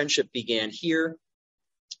and our friendship began here.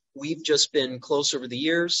 We've just been close over the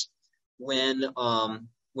years. When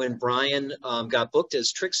Brian got booked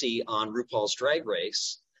as Trixie on RuPaul's Drag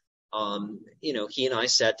Race, he and I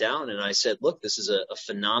sat down and I said, look, this is a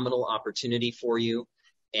phenomenal opportunity for you.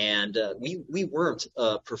 And we weren't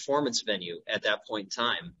a performance venue at that point in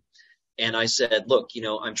time. And I said, look,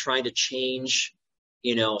 I'm trying to change,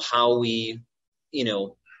 how we,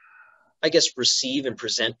 I guess, receive and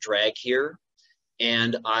present drag here.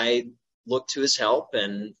 And I looked to his help.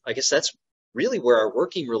 And I guess that's really where our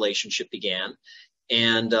working relationship began.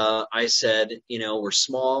 And I said, we're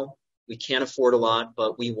small. We can't afford a lot,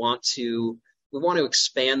 but we want to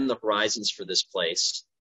expand the horizons for this place.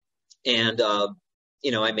 And,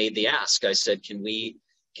 I made the ask. I said, can we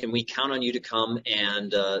count on you to come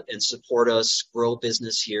and support us grow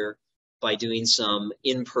business here by doing some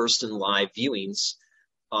in-person live viewings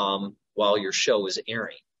while your show is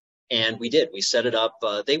airing? And we did. We set it up.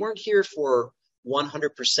 They weren't here for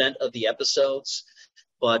 100% of the episodes,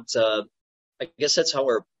 but I guess that's how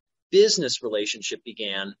our business relationship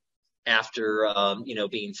began after,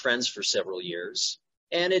 being friends for several years.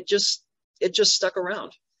 And it just stuck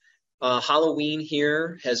around. Halloween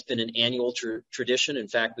here has been an annual tradition. In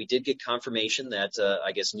fact, we did get confirmation that,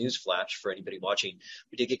 I guess, newsflash for anybody watching,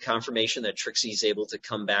 we did get confirmation that Trixie's able to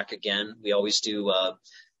come back again. We always do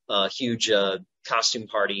a huge costume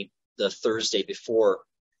party the Thursday before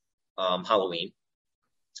Halloween.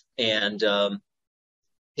 And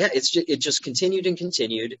it just continued and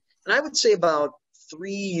continued. And I would say about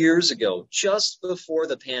 3 years ago, just before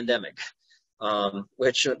the pandemic,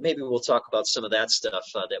 which maybe we'll talk about some of that stuff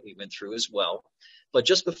that we went through as well. But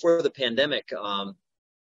just before the pandemic,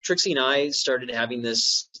 Trixie and I started having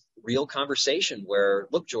this real conversation where,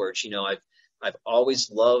 look, George, I've always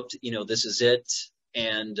loved, this is it.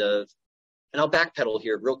 And I'll backpedal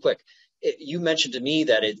here real quick. You mentioned to me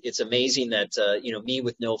that it's amazing that, me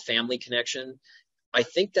with no family connection. I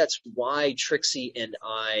think that's why Trixie and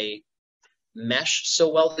I mesh so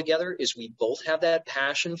well together, is we both have that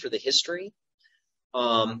passion for the history.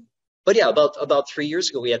 But yeah, about 3 years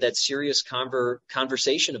ago, we had that serious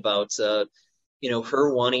conversation about,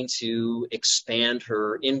 her wanting to expand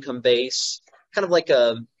her income base, kind of like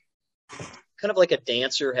a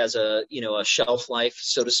dancer has a shelf life,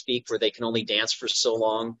 so to speak, where they can only dance for so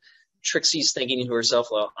long. Trixie's thinking to herself,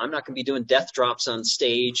 well, I'm not going to be doing death drops on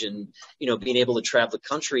stage and, being able to travel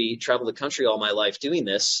the country all my life doing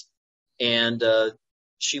this. And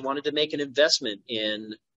she wanted to make an investment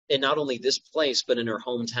in not only this place, but in her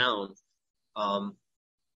hometown.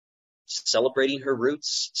 celebrating her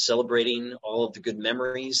roots, celebrating all of the good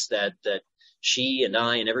memories that she and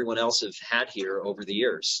I and everyone else have had here over the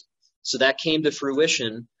years. So that came to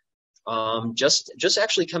fruition just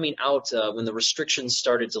actually coming out when the restrictions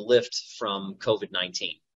started to lift from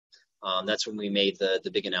COVID-19. That's when we made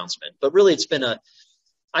the big announcement. But really, it's been a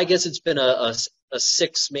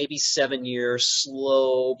 6, maybe 7 year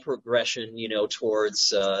slow progression,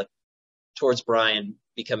 towards Brian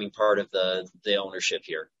becoming part of the ownership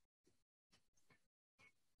here.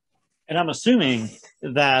 And I'm assuming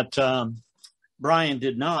that Brian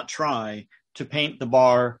did not try to paint the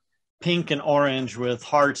bar pink and orange with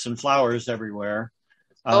hearts and flowers everywhere.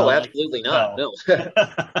 Oh, absolutely not. No.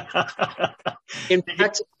 In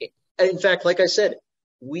fact, like I said,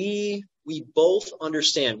 we both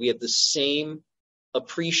understand, we have the same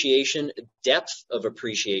appreciation, depth of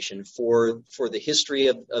appreciation for the history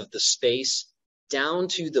of the space down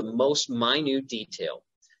to the most minute detail.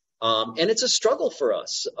 And it's a struggle for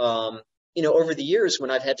us. Over the years when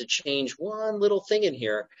I've had to change one little thing in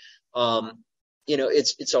here,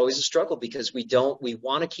 it's always a struggle because we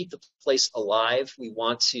want to keep the place alive. We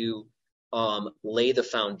want to lay the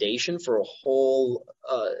foundation for a whole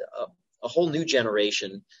new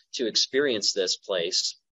generation to experience this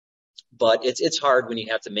place. But it's hard when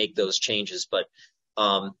you have to make those changes. But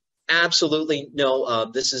absolutely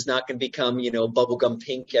no, this is not going to become bubblegum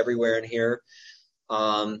pink everywhere in here.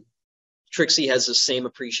 Trixie has the same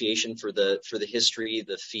appreciation for the history,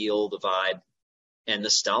 the feel, the vibe, and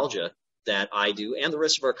nostalgia that I do and the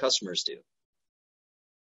rest of our customers do.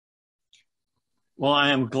 Well,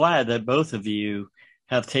 I am glad that both of you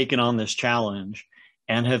have taken on this challenge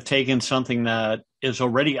and have taken something that is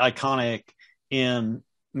already iconic in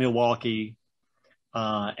Milwaukee.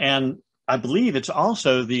 And I believe it's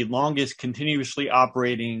also the longest continuously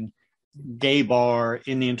operating gay bar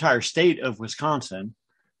in the entire state of Wisconsin.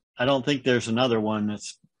 I don't think there's another one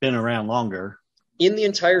that's been around longer. In the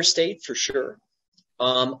entire state, for sure.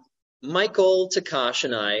 Michael, Takash,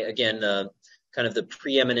 and I, again, kind of the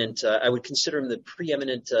preeminent, I would consider him the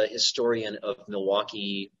preeminent historian of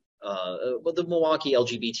Milwaukee, the Milwaukee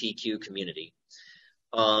LGBTQ community.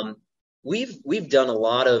 We've done a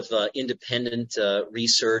lot of independent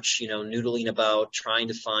research, noodling about trying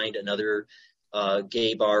to find another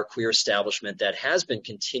gay bar, queer establishment that has been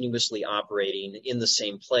continuously operating in the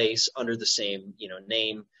same place under the same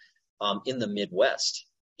name in the Midwest.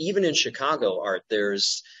 Even in Chicago, Art,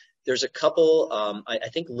 there's a couple. I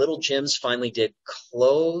think Little Jim's finally did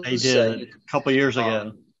close. They did a couple years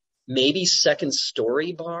ago. Maybe Second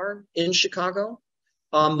Story Bar in Chicago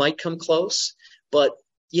might come close, but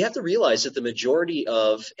you have to realize that the majority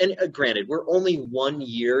of, and granted, we're only 1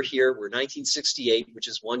 year here. We're 1968, which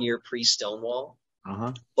is 1 year pre-Stonewall.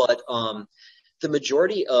 Uh-huh. But the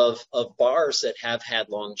majority of bars that have had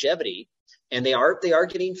longevity, and they are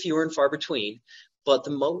getting fewer and far between, but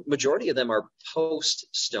the majority of them are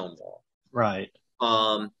post-Stonewall. Right.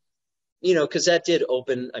 Because that did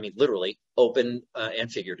open, literally open and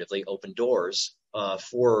figuratively open doors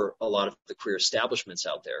for a lot of the queer establishments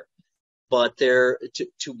out there. But to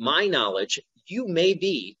my knowledge, you may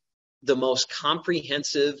be the most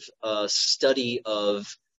comprehensive study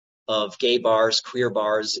of gay bars, queer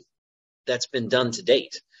bars that's been done to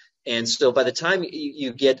date. And so by the time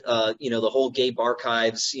you get, the whole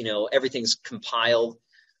GayBarchives, everything's compiled,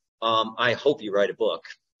 I hope you write a book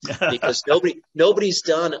because nobody's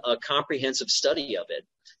done a comprehensive study of it.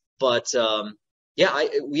 But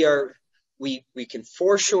we can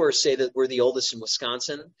for sure say that we're the oldest in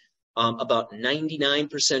Wisconsin. About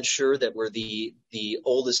 99% sure that we're the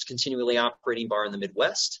oldest continually operating bar in the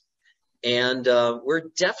Midwest. And we're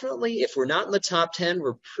definitely, if we're not in the top 10,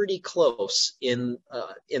 we're pretty close in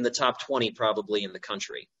the top 20 probably in the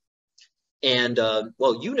country. And,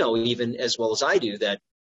 even as well as I do that,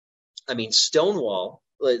 Stonewall,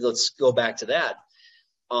 let's go back to that,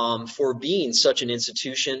 for being such an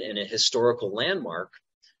institution and a historical landmark.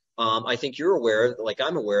 I think you're aware, like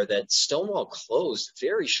I'm aware, that Stonewall closed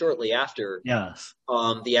very shortly after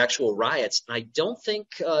the actual riots. And I don't think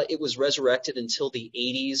it was resurrected until the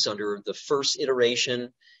 80s under the first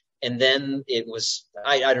iteration. And then it was,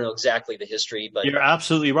 I don't know exactly the history, but you're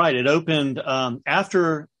absolutely right. It opened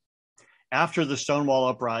after the Stonewall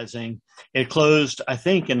uprising. It closed, I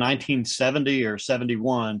think, in 1970 or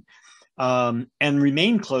 71 and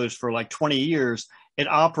remained closed for like 20 years. It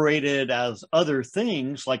operated as other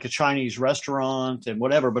things like a Chinese restaurant and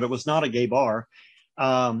whatever, but it was not a gay bar.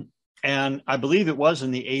 And I believe it was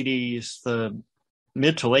in the 80s, the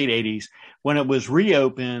mid to late 80s, when it was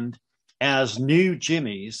reopened as New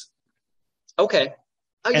Jimmy's. Okay.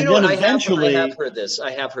 I have heard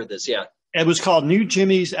this. Yeah. It was called New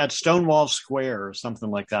Jimmy's at Stonewall Square or something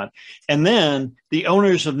like that. And then the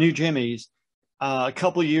owners of New Jimmy's, a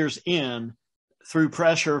couple years in, through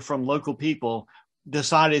pressure from local people,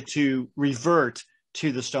 decided to revert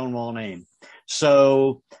to the Stonewall name.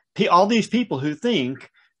 So all these people who think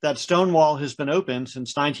that Stonewall has been open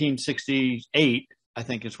since 1968, I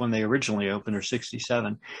think it's when they originally opened, or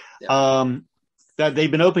 67, that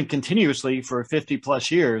they've been open continuously for 50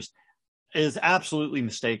 plus years, is absolutely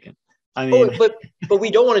mistaken. I mean, but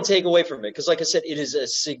we don't want to take away from it, because, like I said, it is a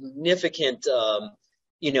significant,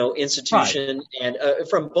 institution, right. And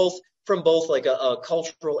from both like a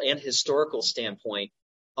cultural and historical standpoint,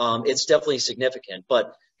 it's definitely significant.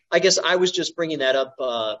 But I guess I was just bringing that up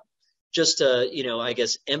just to, I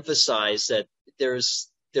guess, emphasize that there's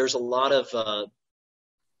a lot of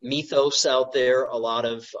mythos out there, a lot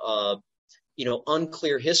of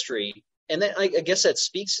unclear history, and that I guess that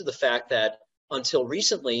speaks to the fact that until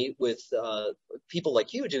recently, with people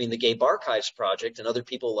like you doing the GayBarchives project and other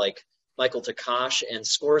people like Michael Takash and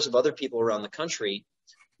scores of other people around the country,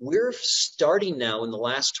 we're starting now in the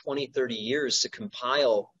last 20, 30 years to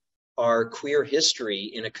compile our queer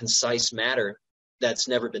history in a concise manner that's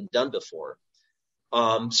never been done before.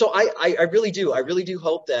 So I really do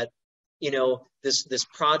hope that, this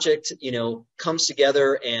project, comes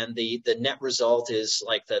together, and the net result is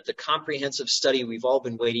like the comprehensive study we've all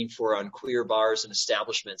been waiting for on queer bars and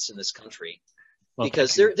establishments in this country. Well,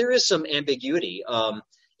 because there is some ambiguity.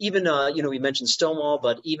 Even, we mentioned Stonewall,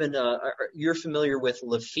 but even you're familiar with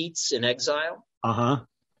Lafitte's in Exile. Uh-huh.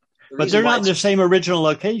 But they're not in the same original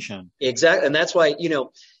location. Exactly. And that's why,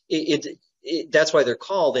 that's why they're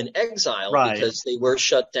called in exile, right? Because they were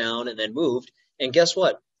shut down and then moved. And guess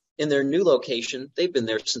what? In their new location, they've been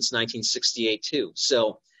there since 1968 too.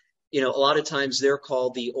 So, a lot of times they're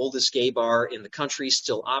called the oldest gay bar in the country,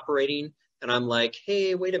 still operating. And I'm like,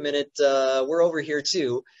 hey, wait a minute, we're over here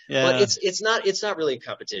too. Yeah. But it's not really a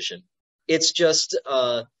competition. It's just,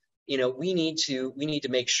 we need to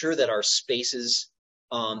make sure that our spaces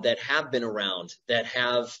that have been around, that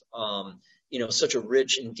have, such a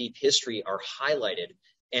rich and deep history, are highlighted,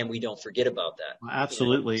 and we don't forget about that.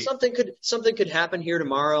 Absolutely. Something could happen here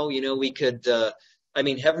tomorrow. We could,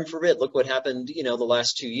 heaven forbid, look what happened, the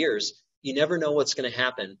last 2 years. You never know what's going to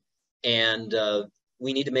happen. And,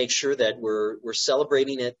 we need to make sure that we're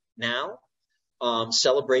celebrating it now,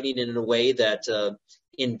 celebrating it in a way that,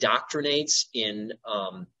 indoctrinates,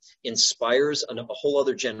 inspires a whole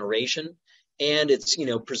other generation. And it's,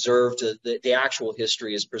 preserved, the actual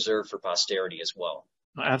history is preserved for posterity as well.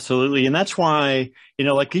 Absolutely. And that's why,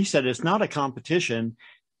 like you said, it's not a competition.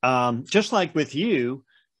 Just like with you,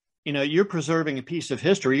 you're preserving a piece of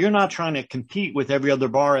history. You're not trying to compete with every other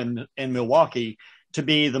bar in Milwaukee to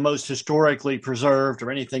be the most historically preserved or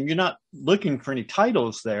anything. You're not looking for any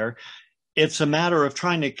titles there. It's a matter of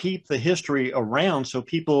trying to keep the history around so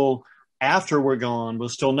people after we're gone will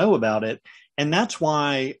still know about it. And that's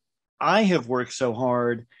why I have worked so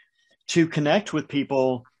hard to connect with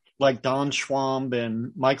people like Don Schwamb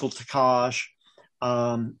and Michael Takash.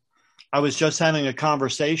 I was just having a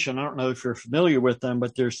conversation. I don't know if you're familiar with them,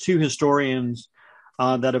 but there's two historians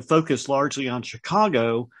that have focused largely on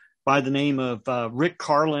Chicago by the name of Rick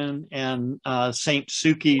Carlin and Saint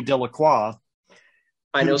Suki Delacroix.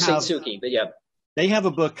 I know Saint Suki, but yeah. They have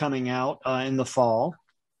a book coming out in the fall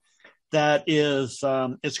that is,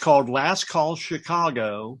 it's called Last Call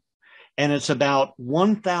Chicago, and it's about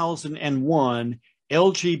 1,001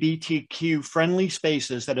 LGBTQ friendly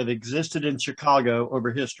spaces that have existed in Chicago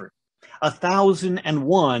over history.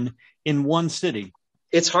 1,001 in one city.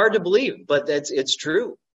 It's hard to believe, but it's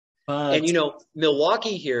true. And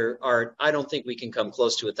Milwaukee here I don't think we can come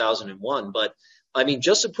close to 1,001, but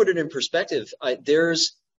just to put it in perspective,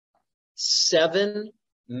 there's 7,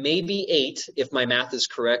 maybe 8, if my math is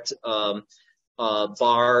correct,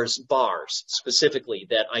 bars specifically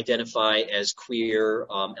that identify as queer,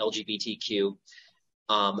 LGBTQ,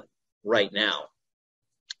 right now.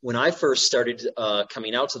 When I first started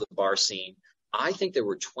coming out to the bar scene, I think there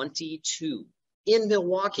were 22 in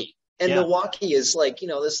Milwaukee. And yeah. Milwaukee is like,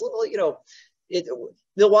 this little,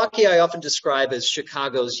 Milwaukee I often describe as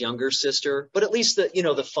Chicago's younger sister, but at least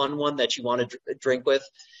the fun one that you want to drink with.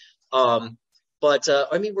 But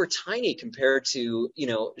we're tiny compared to,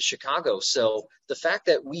 Chicago. So the fact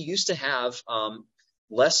that we used to have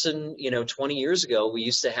less than, 20 years ago, we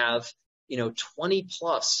used to have, 20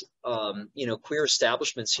 plus, queer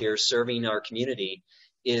establishments here serving our community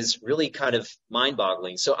is really kind of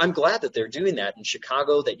mind-boggling. So I'm glad that they're doing that in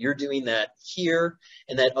Chicago, that you're doing that here,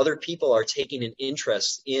 and that other people are taking an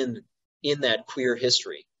interest in that queer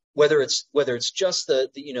history, whether it's just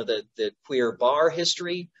the queer bar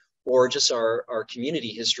history, or just our community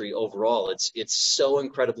history overall. It's so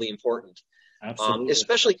incredibly important. Absolutely.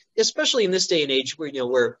 Especially in this day and age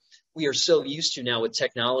where we are so used to now with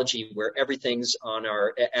technology, where everything's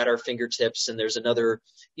at our fingertips, and there's another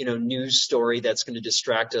news story that's going to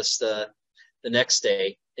distract us the next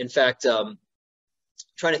day. In fact,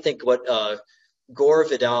 trying to think what Gore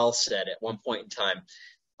Vidal said at one point in time.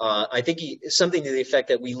 I think something to the effect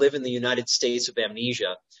that we live in the United States of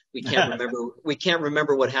amnesia. We can't remember. We can't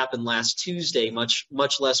remember what happened last Tuesday, much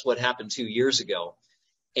less what happened 2 years ago.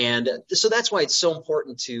 And so that's why it's so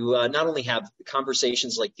important to not only have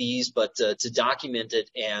conversations like these, but to document it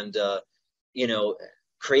and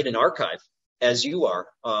create an archive, as you are,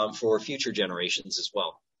 for future generations as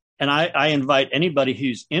well. And I invite anybody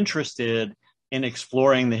who's interested in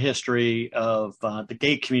exploring the history of the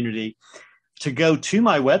gay community to go to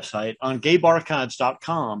my website on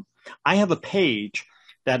GayBarchives.com. I have a page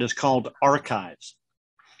that is called Archives.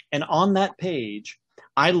 And on that page,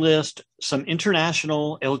 I list some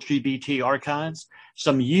international LGBT archives,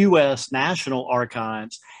 some U.S. national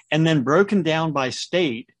archives, and then broken down by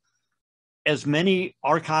state, as many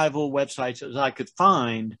archival websites as I could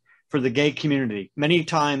find for the gay community, many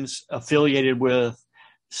times affiliated with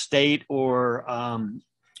state or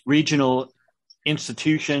regional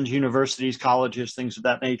institutions, universities, colleges, things of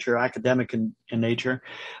that nature, academic in nature.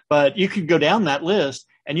 But you could go down that list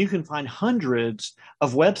and you can find hundreds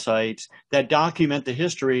of websites that document the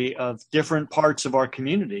history of different parts of our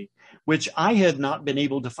community, which I had not been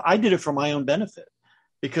able to. I did it for my own benefit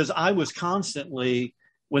because I was constantly,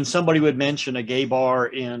 when somebody would mention a gay bar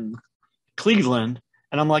in Cleveland,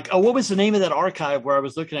 and I'm like, oh, what was the name of that archive where I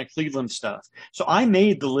was looking at Cleveland stuff? So I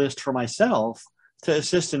made the list for myself to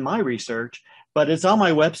assist in my research, but it's on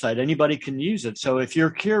my website. Anybody can use it. So if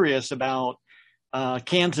you're curious about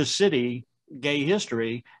Kansas City gay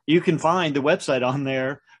history, you can find the website on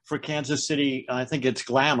there for Kansas City. I think it's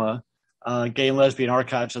GLAMA, Gay and Lesbian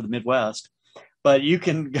Archives of the Midwest. But you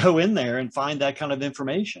can go in there and find that kind of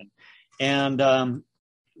information. And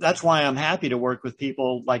that's why I'm happy to work with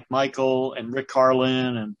people like Michael and Rick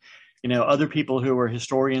Carlin and, other people who are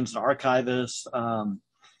historians and archivists,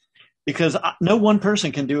 because no one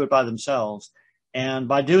person can do it by themselves. And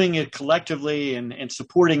by doing it collectively and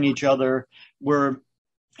supporting each other, we're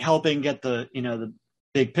helping get the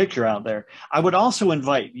big picture out there. I would also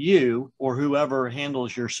invite you or whoever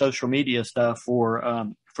handles your social media stuff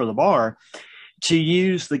for the bar to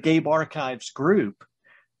use the GayBarchives group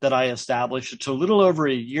that I established. It's a little over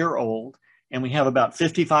a year old, and we have about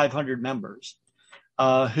 5,500 members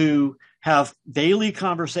who have daily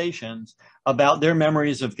conversations about their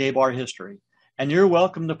memories of gay bar history. And you're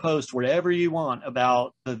welcome to post whatever you want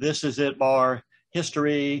about the This Is It bar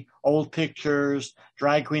history, old pictures,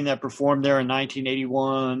 drag queen that performed there in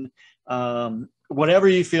 1981, whatever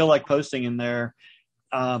you feel like posting in there,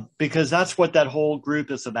 because that's what that whole group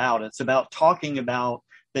is about. It's about talking about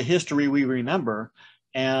the history we remember.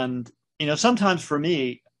 And, sometimes for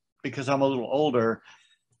me, because I'm a little older,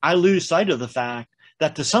 I lose sight of the fact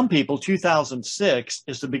that to some people, 2006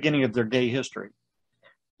 is the beginning of their gay history.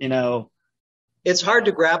 It's hard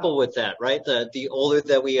to grapple with that, right? The older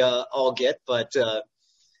that we all get, but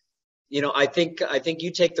I think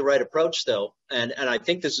you take the right approach, though, and I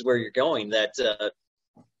think this is where you're going. That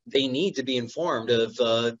they need to be informed of,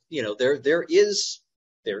 there is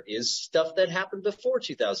stuff that happened before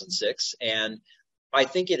 2006, and I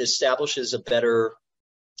think it establishes a better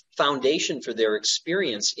foundation for their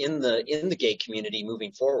experience in the gay community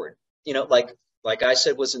moving forward. Like I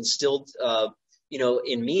said, was instilled,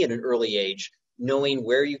 in me at an early age. Knowing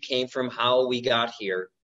where you came from, how we got here,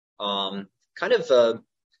 kind of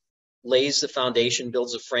lays the foundation,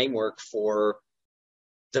 builds a framework for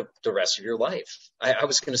the rest of your life. I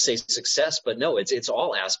was going to say success, but no, it's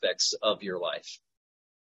all aspects of your life.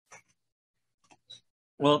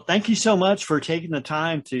 Well, thank you so much for taking the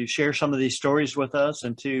time to share some of these stories with us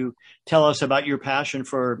and to tell us about your passion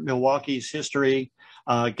for Milwaukee's history,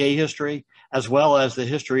 gay history, as well as the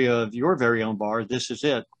history of your very own bar. This Is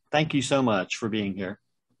It. Thank you so much for being here.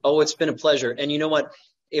 Oh, it's been a pleasure. And you know what?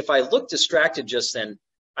 If I look distracted just then,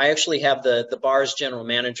 I actually have the bar's general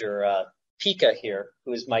manager, Pika, here,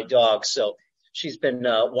 who is my dog. So she's been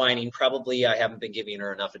whining. Probably I haven't been giving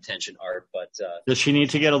her enough attention, Art. But does she need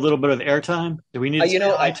to get a little bit of airtime? Do we need to say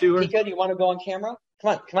hi to her? Pika, do you want to go on camera?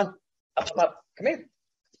 Come on. Up. Come here.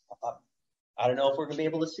 Up. I don't know if we're going to be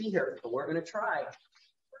able to see her, but we're going to try.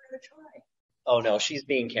 Oh, no, she's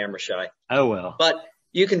being camera shy. Oh, well. But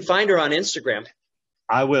you can find her on Instagram.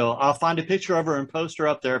 I will. I'll find a picture of her and post her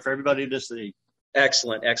up there for everybody to see.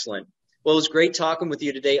 Excellent. Well, it was great talking with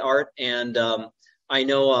you today, Art. And I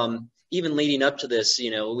know even leading up to this,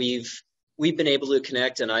 we've been able to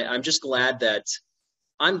connect, and I'm just glad that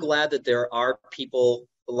there are people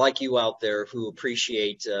like you out there who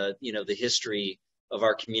appreciate, the history of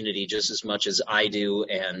our community just as much as I do.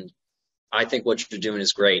 And I think what you're doing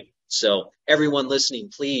is great. So everyone listening,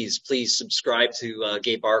 please subscribe to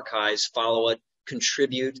GayBarchives, follow it,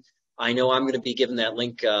 contribute. I know I'm going to be giving that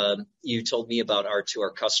link you told me about to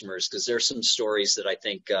our customers, because there's some stories that I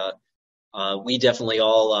think we definitely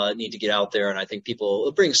all need to get out there, and I think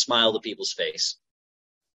it'll bring a smile to people's face.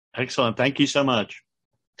 Excellent. Thank you so much.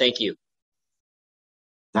 Thank you.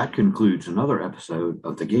 That concludes another episode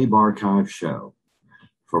of the GayBarchives Show.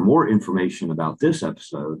 For more information about this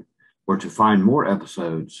episode, or to find more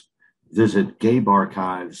episodes, visit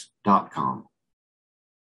gaybarchives.com.